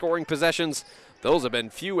 Back-to-back scoring possessions. Those have been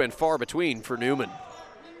few and far between for Newman.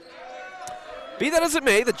 Be that as it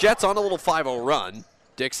may, the Jets on a little 5-0 run.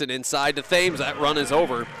 Dixon inside to Thames. That run is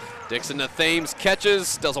over. Dixon to Thames,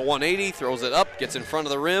 catches, does a 180, throws it up, gets in front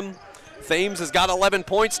of the rim. Thames has got 11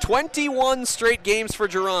 points, 21 straight games for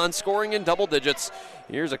Jerron, scoring in double digits.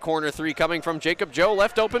 Here's a corner 3 coming from Jacob Joe,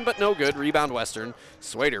 left open but no good, rebound Western.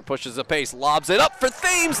 Swader pushes the pace, lobs it up for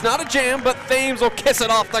Thames, not a jam, but Thames will kiss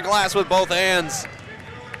it off the glass with both hands.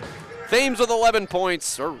 Thames with 11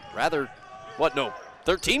 points, or rather,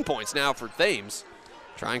 13 points now for Thames.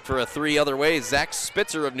 Trying for a 3 other way, Zach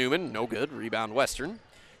Spitzer of Newman, no good, rebound Western.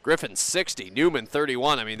 Griffin 60, Newman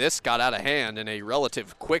 31. I mean, this got out of hand in a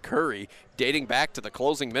relative quick hurry, dating back to the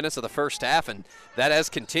closing minutes of the first half, and that has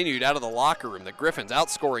continued out of the locker room. The Griffins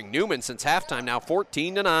outscoring Newman since halftime, now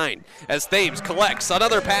 14-9, as Thames collects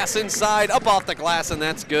another pass inside, up off the glass, and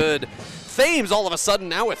that's good. Thames all of a sudden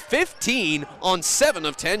now with 15 on 7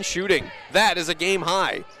 of 10 shooting. That is a game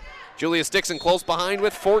high. Julius Dixon close behind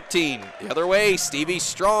with 14. The other way, Stevie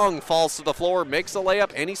Strong falls to the floor, makes a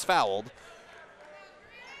layup, and he's fouled.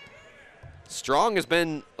 Strong has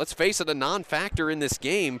been, let's face it, a non-factor in this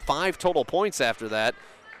game. 5 total points after that.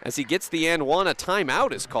 As he gets the and one, a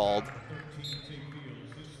timeout is called.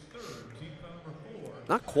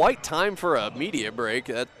 Not quite time for a media break,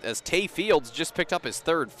 as Tay Fields just picked up his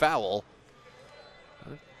 3rd foul.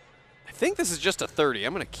 I think this is just a 30.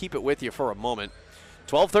 I'm going to keep it with you for a moment.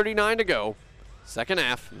 12:39 to go. Second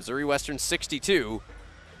half, Missouri Western 62.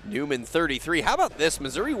 Newman 33. How about this?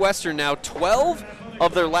 Missouri Western now 12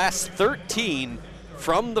 of their last 13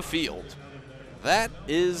 from the field. That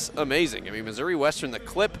is amazing. I mean, Missouri Western, the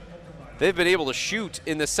clip they've been able to shoot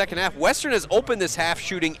in the second half. Western has opened this half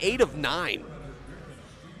shooting 8 of 9.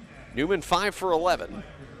 Newman 5 for 11.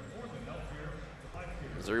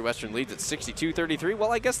 Missouri Western leads at 62-33.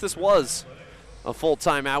 Well, I guess this was a full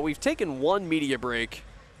timeout. We've taken 1 media break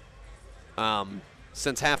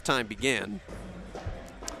since halftime began.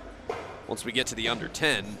 Once we get to the under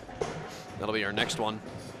 10, that'll be our next one.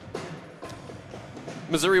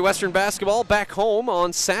 Missouri Western basketball back home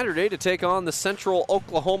on Saturday to take on the Central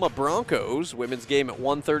Oklahoma Broncos. Women's game at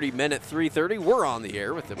 1:30, men at 3:30. We're on the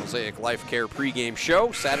air with the Mosaic Life Care pregame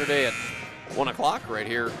show Saturday at 1 o'clock right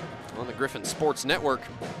here on the Griffin Sports Network.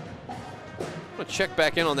 I'm going to check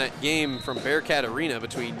back in on that game from Bearcat Arena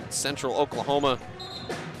between Central Oklahoma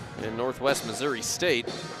and Northwest Missouri State.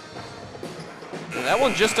 Well, that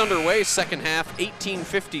one just underway, second half,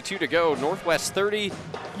 18:52 to go. Northwest 30,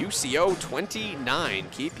 UCO 29.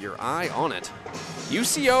 Keep your eye on it.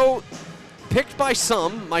 UCO picked by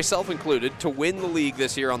some, myself included, to win the league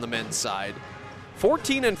this year on the men's side.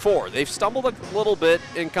 14-4. They've stumbled a little bit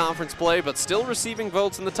in conference play, but still receiving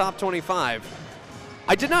votes in the top 25.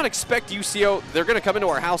 I did not expect UCO, they're going to come into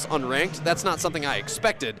our house unranked. That's not something I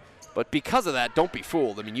expected, but because of that, don't be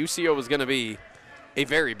fooled. I mean, UCO is going to be a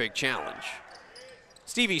very big challenge.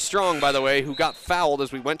 Stevie Strong, by the way, who got fouled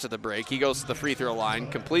as we went to the break, he goes to the free throw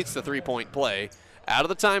line, completes the three-point play. Out of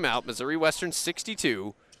the timeout, Missouri Western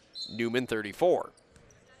 62, Newman 34.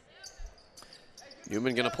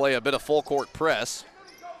 Newman going to play a bit of full court press.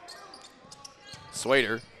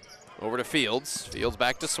 Swader over to Fields. Fields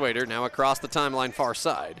back to Swader, now across the timeline far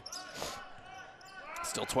side.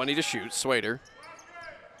 Still 20 to shoot, Swader.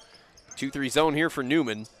 2-3 zone here for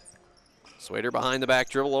Newman. Swader behind the back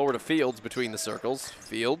dribble over to Fields between the circles.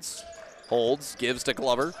 Fields holds, gives to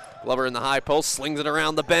Glover. Glover in the high post, slings it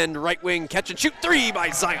around the bend, right wing, catch and shoot three by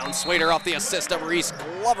Zion Swader off the assist of Reese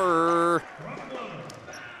Glover.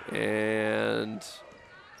 And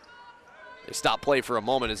they stop play for a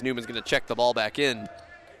moment as Newman's going to check the ball back in.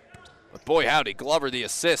 But boy howdy, Glover the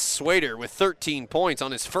assist. Swader with 13 points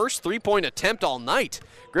on his first three-point attempt all night.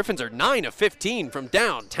 Griffins are 9 of 15 from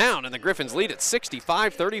downtown, and the Griffins lead at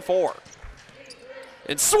 65-34.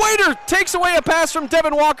 And Swader takes away a pass from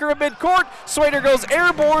Devin Walker at midcourt. Swader goes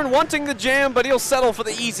airborne, wanting the jam, but he'll settle for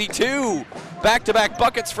the easy two. Back-to-back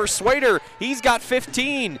buckets for Swader. He's got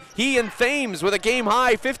 15. He and Thames with a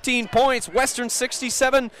game-high 15 points. Western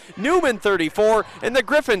 67, Newman 34. And the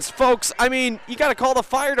Griffins, folks, I mean, you got to call the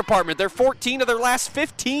fire department. They're 14 of their last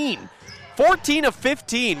 15. 14 of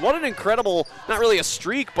 15. What an incredible, not really a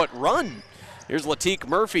streak, but run. Here's Latique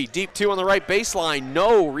Murphy, deep two on the right baseline.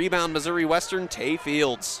 No rebound, Missouri Western, Tay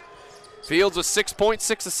Fields. Fields with 6 points,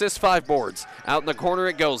 6 assists, 5 boards. Out in the corner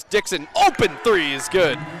it goes. Dixon, open three is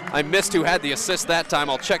good. I missed who had the assist that time.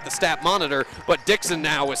 I'll check the stat monitor. But Dixon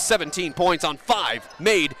now with 17 points on 5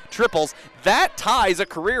 made triples. That ties a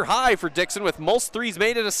career high for Dixon with most threes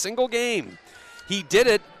made in a single game. He did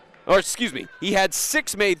it, or excuse me, he had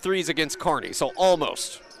 6 made threes against Kearney, so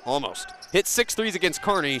almost. Hit 6 threes against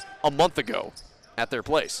Kearney a month ago at their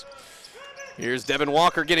place. Here's Devin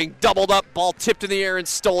Walker getting doubled up. Ball tipped in the air and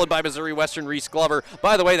stolen by Missouri Western Reese Glover.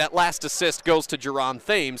 By the way, that last assist goes to Jerron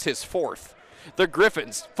Thames, his 4th. The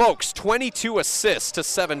Griffins, folks, 22 assists to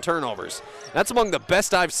 7 turnovers. That's among the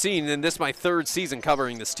best I've seen in this my 3rd season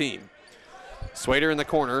covering this team. Swader in the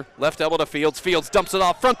corner, left elbow to Fields. Fields dumps it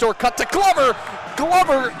off, front door cut to Glover.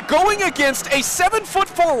 Glover going against a 7-foot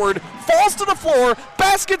forward, falls to the floor,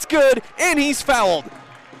 basket's good, and he's fouled.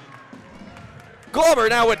 Glover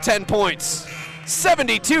now with 10 points.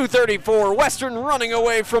 72-34, Western running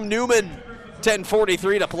away from Newman.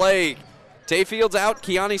 10:43 to play. Tay Fields out,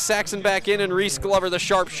 Keani Saxon back in, and Reese Glover, the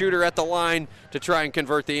sharpshooter, at the line to try and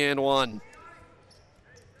convert the and one.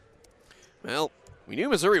 Well, we knew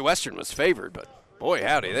Missouri Western was favored, but boy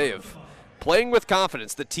howdy, they have playing with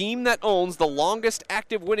confidence. The team that owns the longest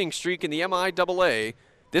active winning streak in the MIAA,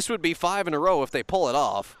 this would be 5 in a row if they pull it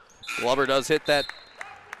off. Glover does hit that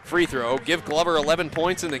free throw, give Glover 11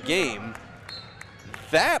 points in the game.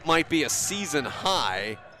 That might be a season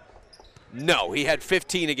high. No, he had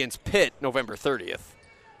 15 against Pitt November 30th.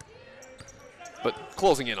 But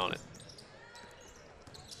closing in on it.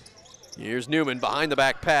 Here's Newman behind the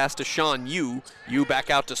back pass to Sean Yu. Yu back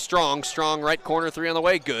out to Strong. Strong right corner, 3 on the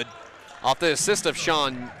way, good. Off the assist of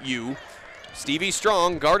Sean Yu. Stevie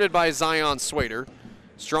Strong guarded by Zion Swader.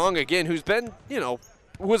 Strong again, who's been,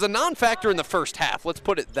 was a non-factor in the first half, let's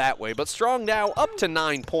put it that way. But Strong now up to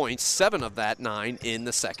 9 points, 7 of that 9 in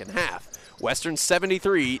the second half. Western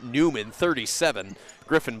 73, Newman 37.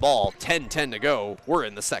 Griffin ball, 10:10 to go. We're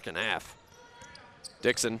in the second half.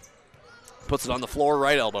 Dixon puts it on the floor,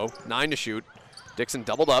 right elbow, 9 to shoot. Dixon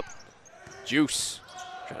doubled up. Juice,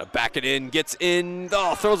 trying to back it in, gets in,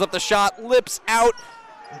 throws up the shot, lips out.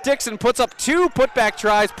 Dixon puts up 2 putback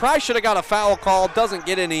tries, probably should have got a foul call, doesn't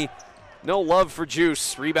get any. No love for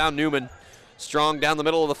Juice, rebound Newman. Strong down the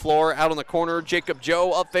middle of the floor, out on the corner, Jacob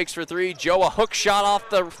Joe up fakes for 3. Joe a hook shot off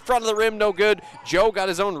the front of the rim, no good. Joe got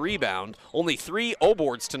his own rebound. Only 3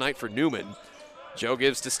 O-boards tonight for Newman. Joe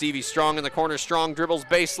gives to Stevie Strong in the corner. Strong dribbles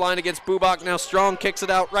baseline against Bubak. Now Strong kicks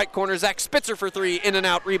it out. Right corner, Zach Spitzer for 3. In and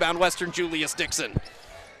out, rebound Western, Julius Dixon.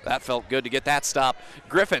 That felt good to get that stop.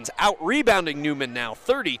 Griffins out-rebounding Newman now,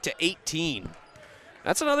 30-18.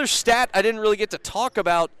 That's another stat I didn't really get to talk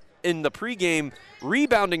about in the pregame.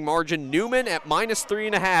 Rebounding margin, Newman at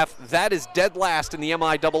 -3.5. That is dead last in the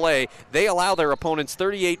MIAA. They allow their opponents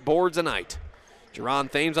 38 boards a night.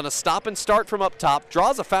 Jerron Thames on a stop and start from up top,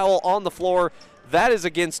 draws a foul on the floor. That is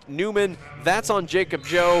against Newman. That's on Jacob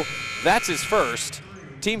Joe. That's his first.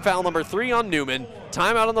 Team foul number 3 on Newman.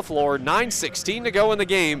 Timeout on the floor, 9:16 to go in the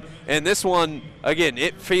game. And this one, again,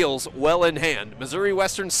 it feels well in hand. Missouri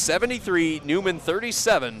Western 73, Newman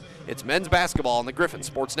 37. It's men's basketball on the Griffin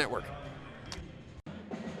Sports Network.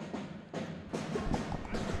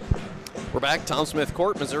 We're back, Tom Smith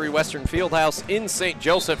Court, Missouri Western Fieldhouse in St.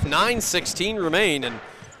 Joseph. 9:16 remain, and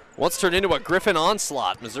what's turned into a Griffin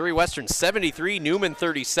onslaught. Missouri Western 73, Newman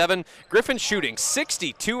 37. Griffin shooting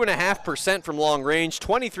 62.5% from long range,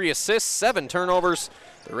 23 assists, 7 turnovers.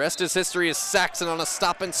 The rest is history as Saxon on a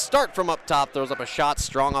stop and start from up top. Throws up a shot,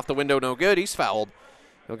 Strong off the window, no good. He's fouled.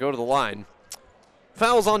 He'll go to the line.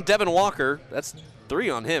 Fouls on Devin Walker. That's 3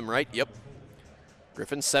 on him, right? Yep.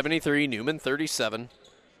 Griffin 73, Newman 37.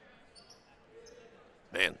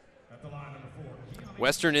 Man.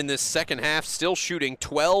 Western in this second half still shooting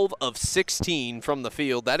 12 of 16 from the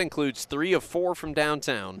field. That includes 3 of 4 from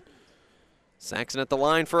downtown. Saxon at the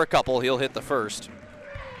line for a couple. He'll hit the first.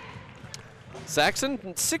 Saxon,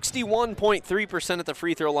 61.3% at the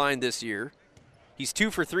free throw line this year. He's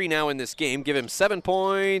 2 for 3 now in this game. Give him 7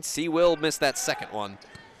 points. He will miss that second one.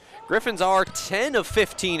 Griffins are 10 of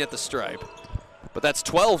 15 at the stripe. But that's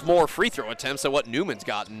 12 more free throw attempts than what Newman's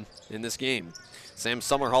gotten in this game. Sam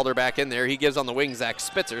Summerhalder back in there. He gives on the wing Zach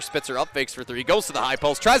Spitzer. Spitzer up, fakes for 3, goes to the high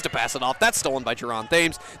post, tries to pass it off. That's stolen by Jerron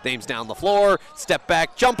Thames. Thames down the floor, step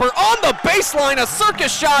back, jumper on the baseline, a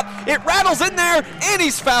circus shot. It rattles in there, and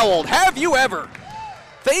he's fouled. Have you ever?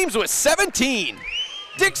 Thames with 17.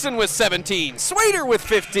 Dixon with 17. Swader with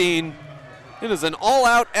 15. It is an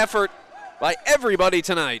all-out effort by everybody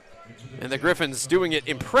tonight. And the Griffins doing it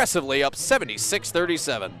impressively, up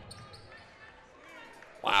 76-37.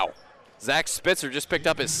 Wow. Zach Spitzer just picked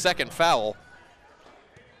up his second foul.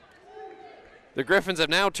 The Griffins have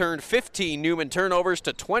now turned 15 Newman turnovers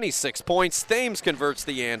to 26 points. Thames converts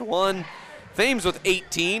the and one. Thames with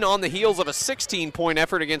 18 on the heels of a 16-point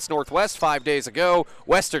effort against Northwest 5 days ago.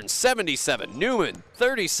 Western 77, Newman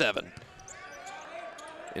 37.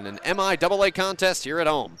 In an MIAA contest here at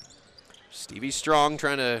home. Stevie Strong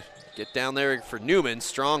trying to get down there for Newman.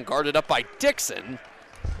 Strong guarded up by Dixon.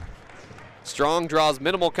 Strong draws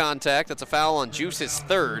minimal contact. That's a foul on Juice, his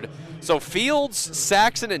third. So Fields,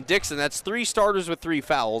 Saxon, and Dixon, that's 3 starters with 3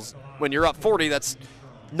 fouls. When you're up 40, that's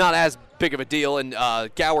not as big of a deal. And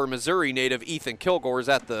Gower, Missouri native Ethan Kilgore is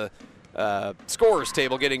at the scorer's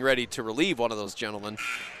table getting ready to relieve one of those gentlemen.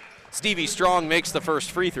 Stevie Strong makes the first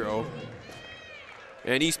free throw.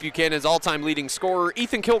 And East Buchanan's all-time leading scorer,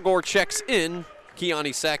 Ethan Kilgore, checks in.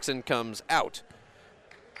 Keone Saxon comes out.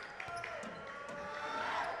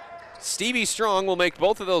 Stevie Strong will make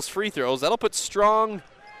both of those free throws. That'll put Strong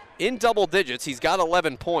in double digits. He's got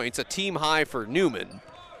 11 points, a team high for Newman.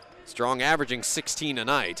 Strong averaging 16 a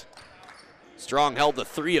night. Strong held the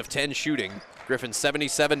 3 of 10 shooting. Griffin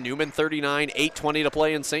 77, Newman 39, 8:20 to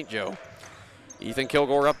play in St. Joe. Ethan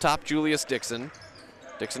Kilgore up top, Julius Dixon.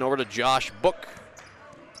 Dixon over to Josh Book.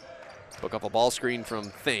 Book up a ball screen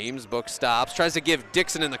from Thames. Book stops. Tries to give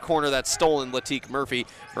Dixon in the corner. That's stolen. Latique Murphy.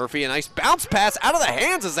 Murphy, a nice bounce pass out of the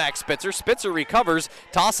hands of Zach Spitzer. Spitzer recovers.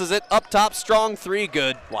 Tosses it up top. Strong 3.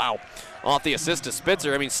 Good. Wow. Off the assist to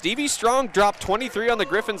Spitzer. I mean, Stevie Strong dropped 23 on the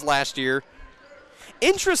Griffins last year.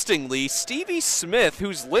 Interestingly, Stevie Smith,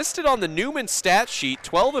 who's listed on the Newman stat sheet,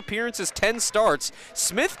 12 appearances, 10 starts.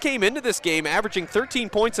 Smith came into this game averaging 13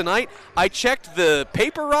 points a night. I checked the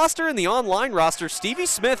paper roster and the online roster. Stevie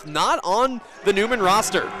Smith not on the Newman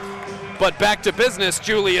roster. But back to business,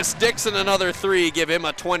 Julius Dixon, another 3. Give him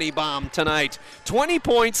a 20 bomb tonight. 20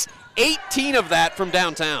 points, 18 of that from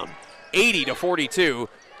downtown. 80-42.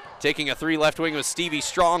 Taking a 3 left wing with Stevie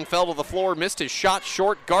Strong. Fell to the floor, missed his shot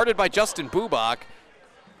short, guarded by Justin Bubak.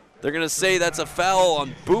 They're going to say that's a foul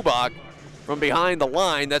on Bubak from behind the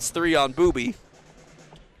line. That's 3 on Booby.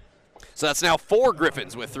 So that's now 4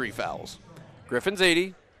 Griffins with 3 fouls. Griffins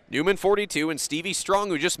 80, Newman 42, and Stevie Strong,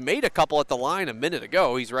 who just made a couple at the line a minute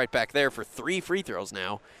ago. He's right back there for 3 free throws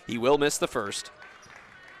now. He will miss the first.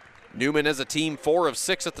 Newman as a team 4 of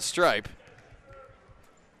 6 at the stripe.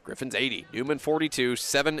 Griffins 80, Newman 42,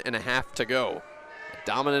 7.5 to go. A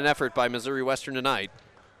dominant effort by Missouri Western tonight.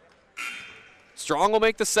 Strong will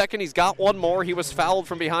make the second. He's got 1 more. He was fouled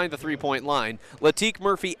from behind the 3-point line. Latique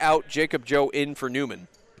Murphy out, Jacob Joe in for Newman.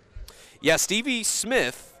 Yeah, Stevie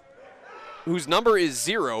Smith, whose number is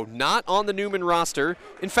 0, not on the Newman roster.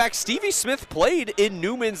 In fact, Stevie Smith played in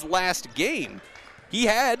Newman's last game. He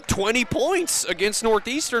had 20 points against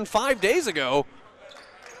Northeastern 5 days ago.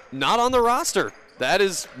 Not on the roster. That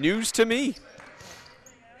is news to me.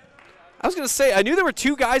 I was going to say, I knew there were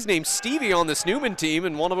two guys named Stevie on this Newman team,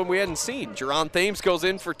 and one of them we hadn't seen. Jerron Thames goes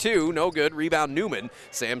in for two. No good. Rebound Newman.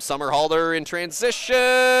 Sam Summerhalder in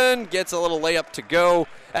transition. Gets a little layup to go.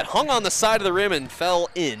 That hung on the side of the rim and fell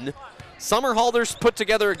in. Summerhalder's put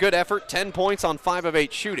together a good effort. 10 points on 5 of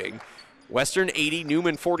 8 shooting. Western 80,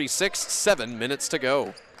 Newman 46. 7 minutes to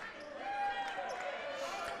go.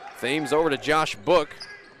 Thames over to Josh Book.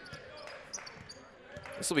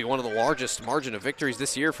 This will be one of the largest margin of victories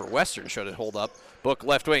this year for Western, should it hold up. Book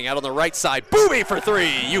left wing out on the right side. Booby for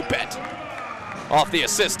three, you bet. Off the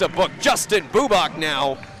assist of Book, Justin Bubak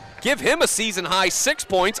now. Give him a season high 6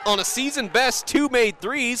 points on a season best 2 made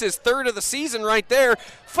threes, his third of the season right there.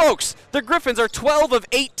 Folks, the Griffins are 12 of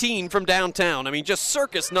 18 from downtown. I mean, just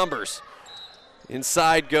circus numbers.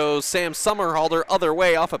 Inside goes Sam Summerhalder, other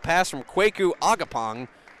way off a pass from Kwaku Agapong.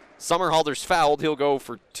 Summerhalder's fouled, he'll go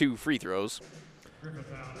for 2 free throws.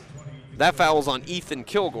 That foul's on Ethan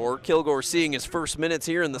Kilgore. Kilgore seeing his first minutes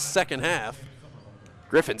here in the second half.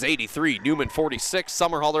 Griffins 83, Newman 46.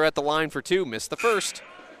 Summerhalder at the line for 2, missed the first.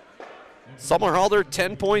 Summerhalder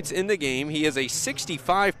 10 points in the game. He is a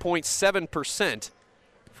 65.7%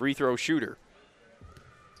 free throw shooter.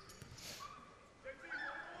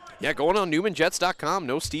 Yeah, going on NewmanJets.com.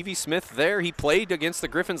 No Stevie Smith there. He played against the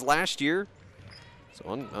Griffins last year.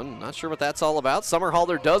 So I'm not sure what that's all about.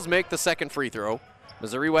 Summerhalder does make the second free throw.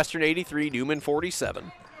 Missouri Western 83, Newman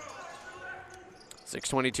 47.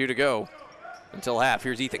 6:22 to go until half.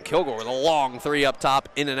 Here's Ethan Kilgore with a long three up top,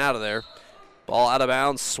 in and out of there. Ball out of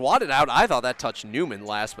bounds, swatted out. I thought that touched Newman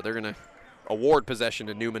last, but they're going to award possession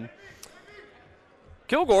to Newman.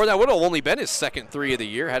 Kilgore, that would have only been his second three of the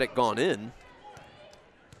year had it gone in.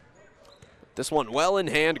 This one well in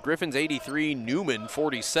hand. Griffins 83, Newman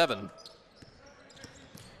 47.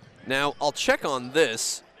 Now, I'll check on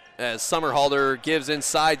this as Summerhalder gives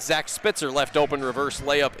inside. Zach Spitzer left open, reverse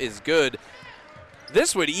layup is good.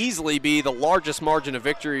 This would easily be the largest margin of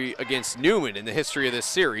victory against Newman in the history of this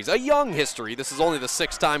series. A young history. This is only the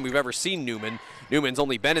 6th time we've ever seen Newman. Newman's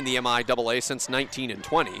only been in the MIAA since 19 and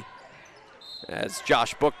 20. As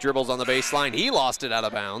Josh Book dribbles on the baseline, he lost it out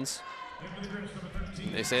of bounds.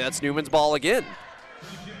 They say that's Newman's ball again.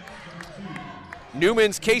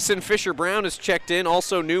 Newman's Kaysen Fisher-Brown is checked in.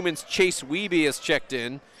 Also, Newman's Chase Wiebe is checked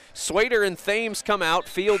in. Swader and Thames come out.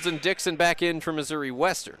 Fields and Dixon back in for Missouri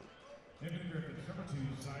Western.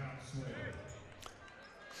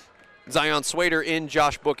 Zion Swader in,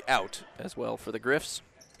 Josh Book out as well for the Griffs.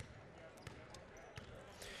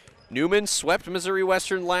 Newman swept Missouri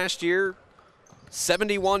Western last year,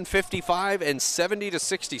 71-55 and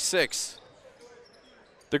 70-66.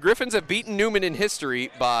 The Griffins have beaten Newman in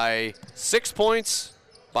history by 6 points,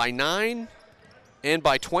 by 9, and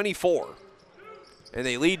by 24. And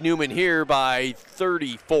they lead Newman here by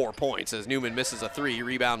 34 points as Newman misses a 3,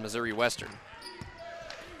 rebound Missouri Western.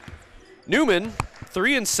 Newman,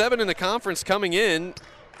 3-7 in the conference coming in.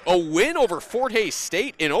 A win over Fort Hays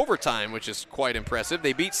State in overtime, which is quite impressive.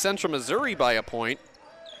 They beat Central Missouri by a point.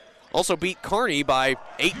 Also beat Kearney by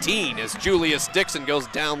 18 as Julius Dixon goes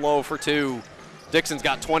down low for 2. Dixon's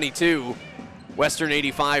got 22. Western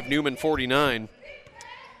 85, Newman 49.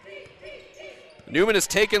 Newman has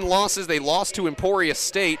taken losses. They lost to Emporia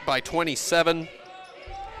State by 27.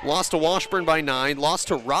 Lost to Washburn by 9. Lost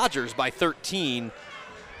to Rogers by 13.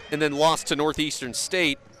 And then lost to Northeastern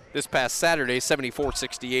State this past Saturday,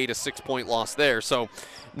 74-68, a 6-point loss there. So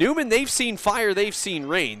Newman, they've seen fire, they've seen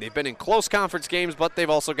rain. They've been in close conference games, but they've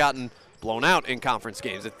also gotten blown out in conference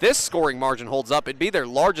games. If this scoring margin holds up, it'd be their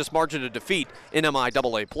largest margin of defeat in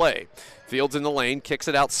MIAA play. Fields in the lane, kicks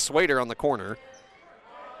it out, Swader on the corner.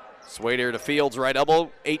 Swader to Fields, right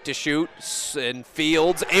elbow, 8 to shoot, and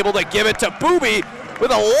Fields able to give it to Booby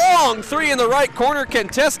with a long 3 in the right corner,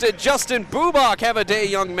 contested. Justin Bubak, have a day,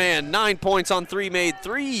 young man. 9 points on 3 made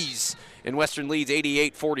threes, and Western leads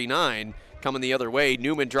 88-49. Coming the other way,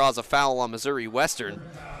 Newman draws a foul on Missouri Western.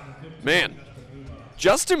 Man,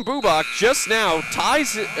 Justin Bubak just now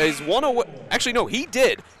ties his one away. Actually, no, he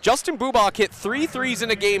did. Justin Bubak hit 3 threes in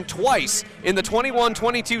a game twice in the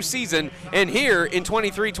 21-22 season, and here in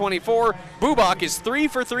 23-24, Bubak is 3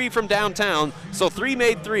 for 3 from downtown, so 3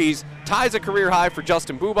 made threes, ties a career high for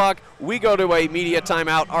Justin Bubak. We go to a media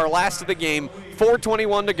timeout, our last of the game,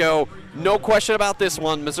 4:21 to go. No question about this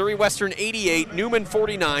one. Missouri Western 88, Newman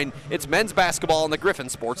 49. It's men's basketball on the Griffin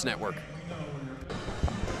Sports Network.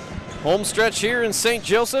 Home stretch here in St.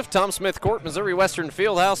 Joseph, Tom Smith Court, Missouri Western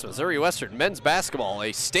Fieldhouse. Missouri Western men's basketball,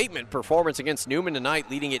 a statement performance against Newman tonight,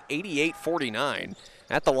 leading at 88-49.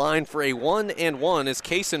 At the line for a 1-and-1 is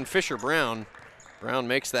Kaysen Fisher-Brown. Brown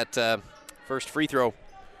makes that first free throw.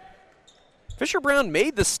 Fisher Brown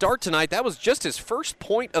made the start tonight. That was just his first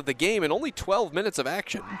point of the game in only 12 minutes of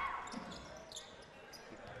action.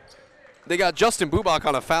 They got Justin Bubach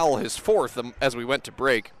on a foul, his fourth, as we went to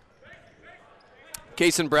break.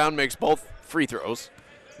 Kason Brown makes both free throws.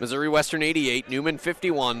 Missouri Western 88, Newman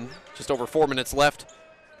 51, just over 4 minutes left.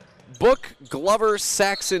 Book, Glover,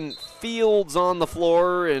 Saxon, Fields on the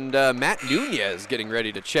floor, and Matt Nunez getting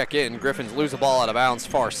ready to check in. Griffins lose the ball out of bounds,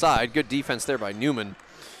 far side. Good defense there by Newman.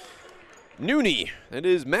 Noonie, that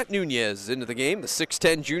is Matt Nunez into the game, the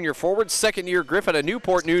 6'10 junior forward, second-year Griffin at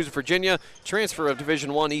Newport News, Virginia, transfer of Division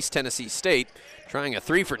I East Tennessee State. Trying a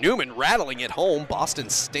three for Newman, rattling it home. Boston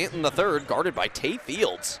Stanton III, guarded by Tay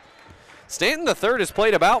Fields. Stanton III has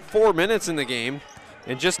played about 4 minutes in the game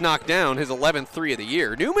and just knocked down his 11th three of the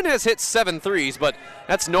year. Newman has hit 7 threes, but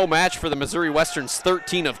that's no match for the Missouri Western's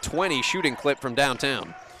 13 of 20 shooting clip from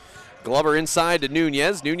downtown. Glover inside to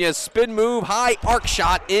Nunez. Nunez spin move, high arc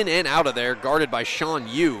shot, in and out of there, guarded by Sean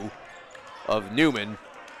Yu of Newman.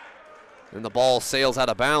 And the ball sails out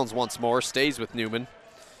of bounds once more, stays with Newman.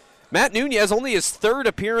 Matt Nunez, only his third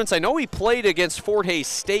appearance. I know he played against Fort Hays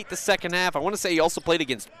State the second half. I want to say he also played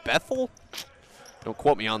against Bethel. Don't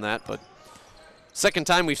quote me on that, but second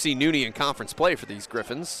time we've seen Nooney in conference play for these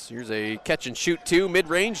Griffins. Here's a catch and shoot two,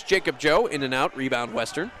 mid-range. Jacob Joe, in and out, rebound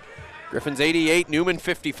Western. Griffins 88, Newman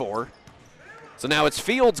 54. So now it's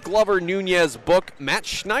Fields, Glover, Nunez, Book, Matt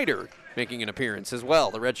Schneider making an appearance as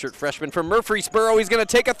well. The redshirt freshman from Murfreesboro. He's going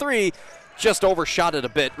to take a three. Just overshot it a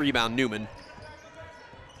bit. Rebound Newman.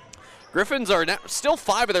 Griffins are now still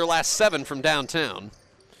 5 of their last 7 from downtown.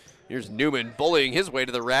 Here's Newman bullying his way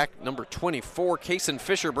to the rack. Number 24, Kason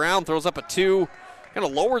Fisher Brown throws up a 2. Kind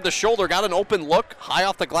of lowered the shoulder, got an open look. High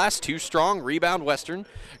off the glass, too strong. Rebound Western.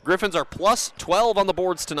 Griffins are plus 12 on the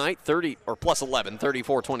boards tonight, plus 11,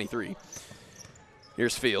 34-23.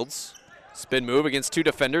 Here's Fields. Spin move against 2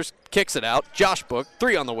 defenders. Kicks it out. Josh Book,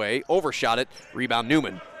 3 on the way. Overshot it. Rebound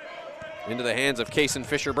Newman. Into the hands of Kason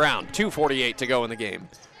Fisher Brown. 2:48 to go in the game.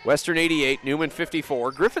 Western 88, Newman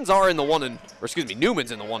 54. Griffins are in the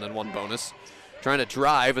Newman's in the 1-and-1 bonus. Trying to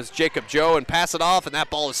drive as Jacob Joe and pass it off, and that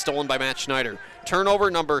ball is stolen by Matt Schneider. Turnover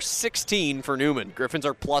number 16 for Newman. Griffins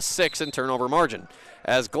are plus 6 in turnover margin.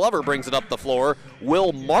 As Glover brings it up the floor,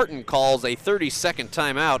 Will Martin calls a 30-second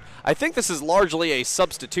timeout. I think this is largely a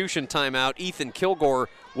substitution timeout. Ethan Kilgore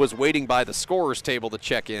was waiting by the scorer's table to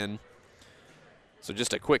check in. So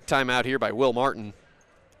just a quick timeout here by Will Martin.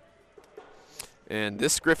 And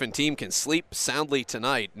this Griffin team can sleep soundly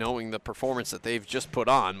tonight, knowing the performance that they've just put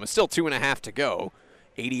on. With still 2.5 to go.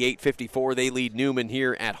 88-54, they lead Newman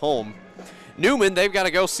here at home. Newman, they've got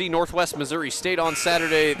to go see Northwest Missouri State on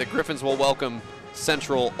Saturday. The Griffins will welcome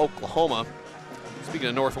Central Oklahoma. Speaking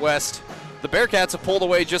of Northwest, the Bearcats have pulled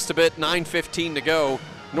away just a bit, 9:15 to go.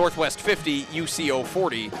 Northwest 50, UCO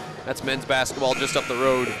 40. That's men's basketball just up the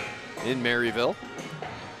road in Maryville.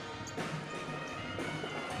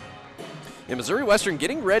 And Missouri Western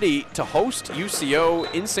getting ready to host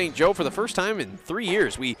UCO in St. Joe for the first time in 3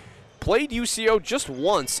 years. We played UCO just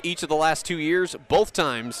once each of the last 2 years, both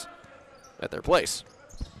times at their place.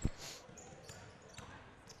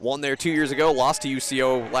 Won there 2 years ago, lost to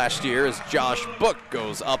UCO last year as Josh Book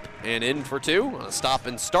goes up and in for 2 on a stop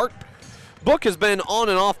and start. Book has been on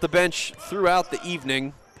and off the bench throughout the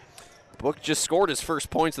evening. Book just scored his first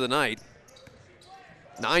points of the night.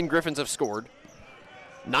 9 Griffins have scored.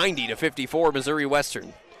 90-54 Missouri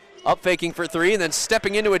Western. Up faking for 3 and then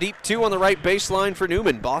stepping into a deep 2 on the right baseline for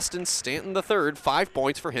Newman. Boston Stanton III, 5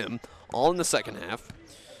 points for him, all in the second half.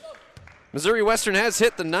 Missouri Western has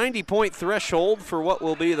hit the 90-point threshold for what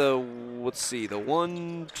will be the,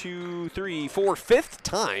 fifth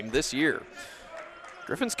time this year.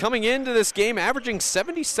 Griffins coming into this game averaging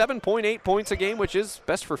 77.8 points a game, which is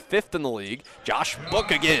best for 5th in the league. Josh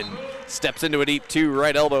Book again steps into a deep 2,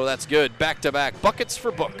 right elbow, that's good. Back-to-back buckets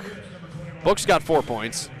for Book. Book's got 4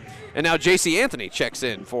 points. And now J.C. Anthony checks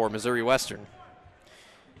in for Missouri Western.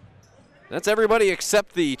 That's everybody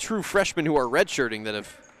except the true freshmen who are redshirting that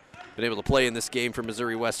have been able to play in this game for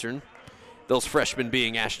Missouri Western. Those freshmen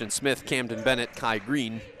being Ashton Smith, Camden Bennett, Kai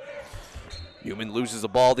Green. Newman loses the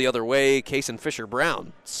ball the other way. Kason Fisher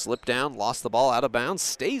Brown slipped down, lost the ball out of bounds.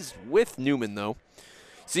 Stays with Newman, though.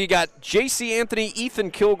 So you got J.C. Anthony,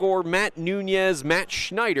 Ethan Kilgore, Matt Nunez, Matt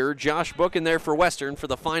Schneider, Josh Book in there for Western for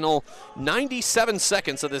the final 97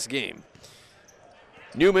 seconds of this game.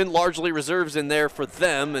 Newman largely reserves in there for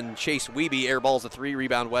them, and Chase Wiebe airballs a 3,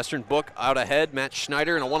 rebound Western. Book out ahead, Matt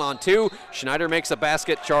Schneider in a 1-on-2. Schneider makes a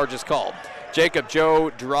basket, charge is called. Jacob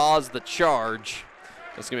Joe draws the charge.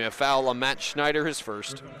 That's going to be a foul on Matt Schneider, his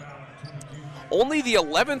first. Only the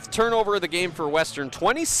 11th turnover of the game for Western.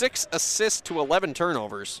 26 assists to 11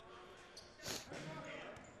 turnovers.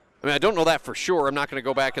 I mean, I don't know that for sure. I'm not going to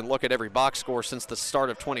go back and look at every box score since the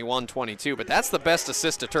start of 21-22, but that's the best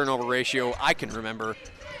assist-to-turnover ratio I can remember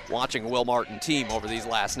watching a Will Martin team over these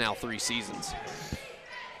last now 3 seasons.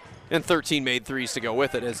 And 13 made threes to go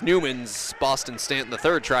with it as Newman's Boston Stanton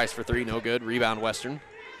III tries for 3, no good. Rebound Western.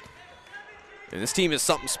 And this team is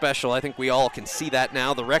something special. I think we all can see that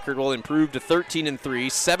now. The record will improve to 13-3,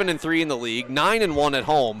 7-3 in the league, 9-1 at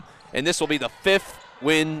home, and this will be the 5th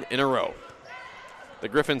win in a row. The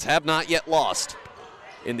Griffins have not yet lost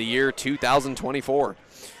in the year 2024.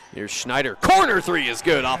 Here's Schneider. Corner 3 is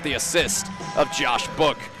good off the assist of Josh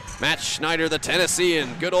Book. Matt Schneider, the Tennessean,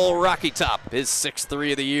 good old Rocky Top, his 6th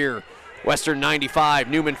 3 of the year. Western 95,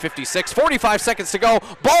 Newman 56, 45 seconds to go.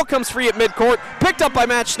 Ball comes free at midcourt, picked up by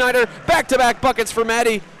Matt Schneider. Back-to-back buckets for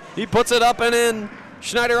Matty. He puts it up and in.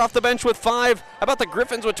 Schneider off the bench with 5. How about the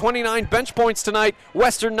Griffins with 29 bench points tonight?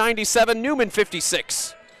 Western 97, Newman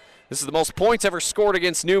 56. This is the most points ever scored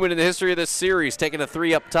against Newman in the history of this series. Taking a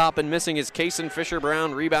 3 up top and missing is Kaysen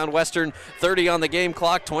Fisher-Brown. Rebound Western, 30 on the game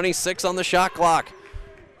clock, 26 on the shot clock.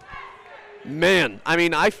 Man, I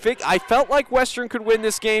mean, I felt like Western could win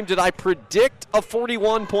this game. Did I predict a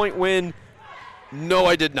 41-point win? No,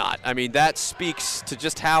 I did not. I mean, that speaks to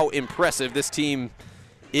just how impressive this team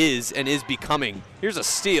is and is becoming. Here's a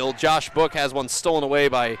steal. Josh Book has one stolen away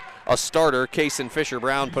by a starter, Kaysen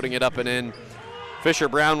Fisher-Brown, putting it up and in.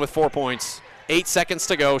 Fisher-Brown with 4 points. 8 seconds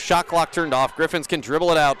to go. Shot clock turned off. Griffins can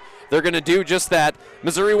dribble it out. They're going to do just that.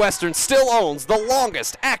 Missouri Western still owns the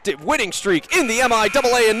longest active winning streak in the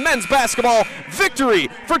MIAA in men's basketball. Victory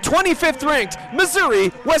for 25th ranked Missouri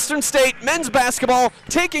Western State men's basketball,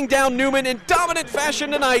 taking down Newman in dominant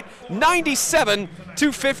fashion tonight,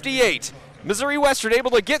 97-58. Missouri Western able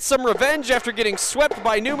to get some revenge after getting swept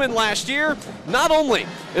by Newman last year. Not only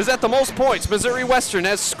is that the most points Missouri Western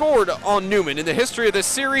has scored on Newman in the history of this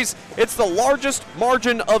series, it's the largest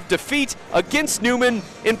margin of defeat against Newman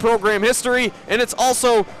in program history, and it's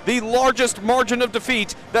also the largest margin of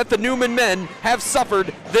defeat that the Newman men have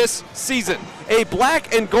suffered this season. A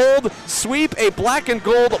black and gold sweep, a black and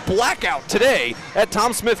gold blackout today at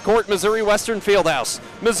Tom Smith Court, Missouri Western Fieldhouse.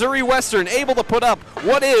 Missouri Western able to put up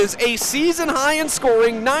what is a season high in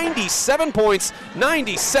scoring, 97 points,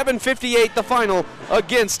 97-58 the final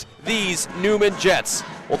against these Newman Jets.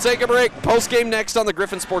 We'll take a break. Post game next on the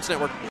Griffin Sports Network.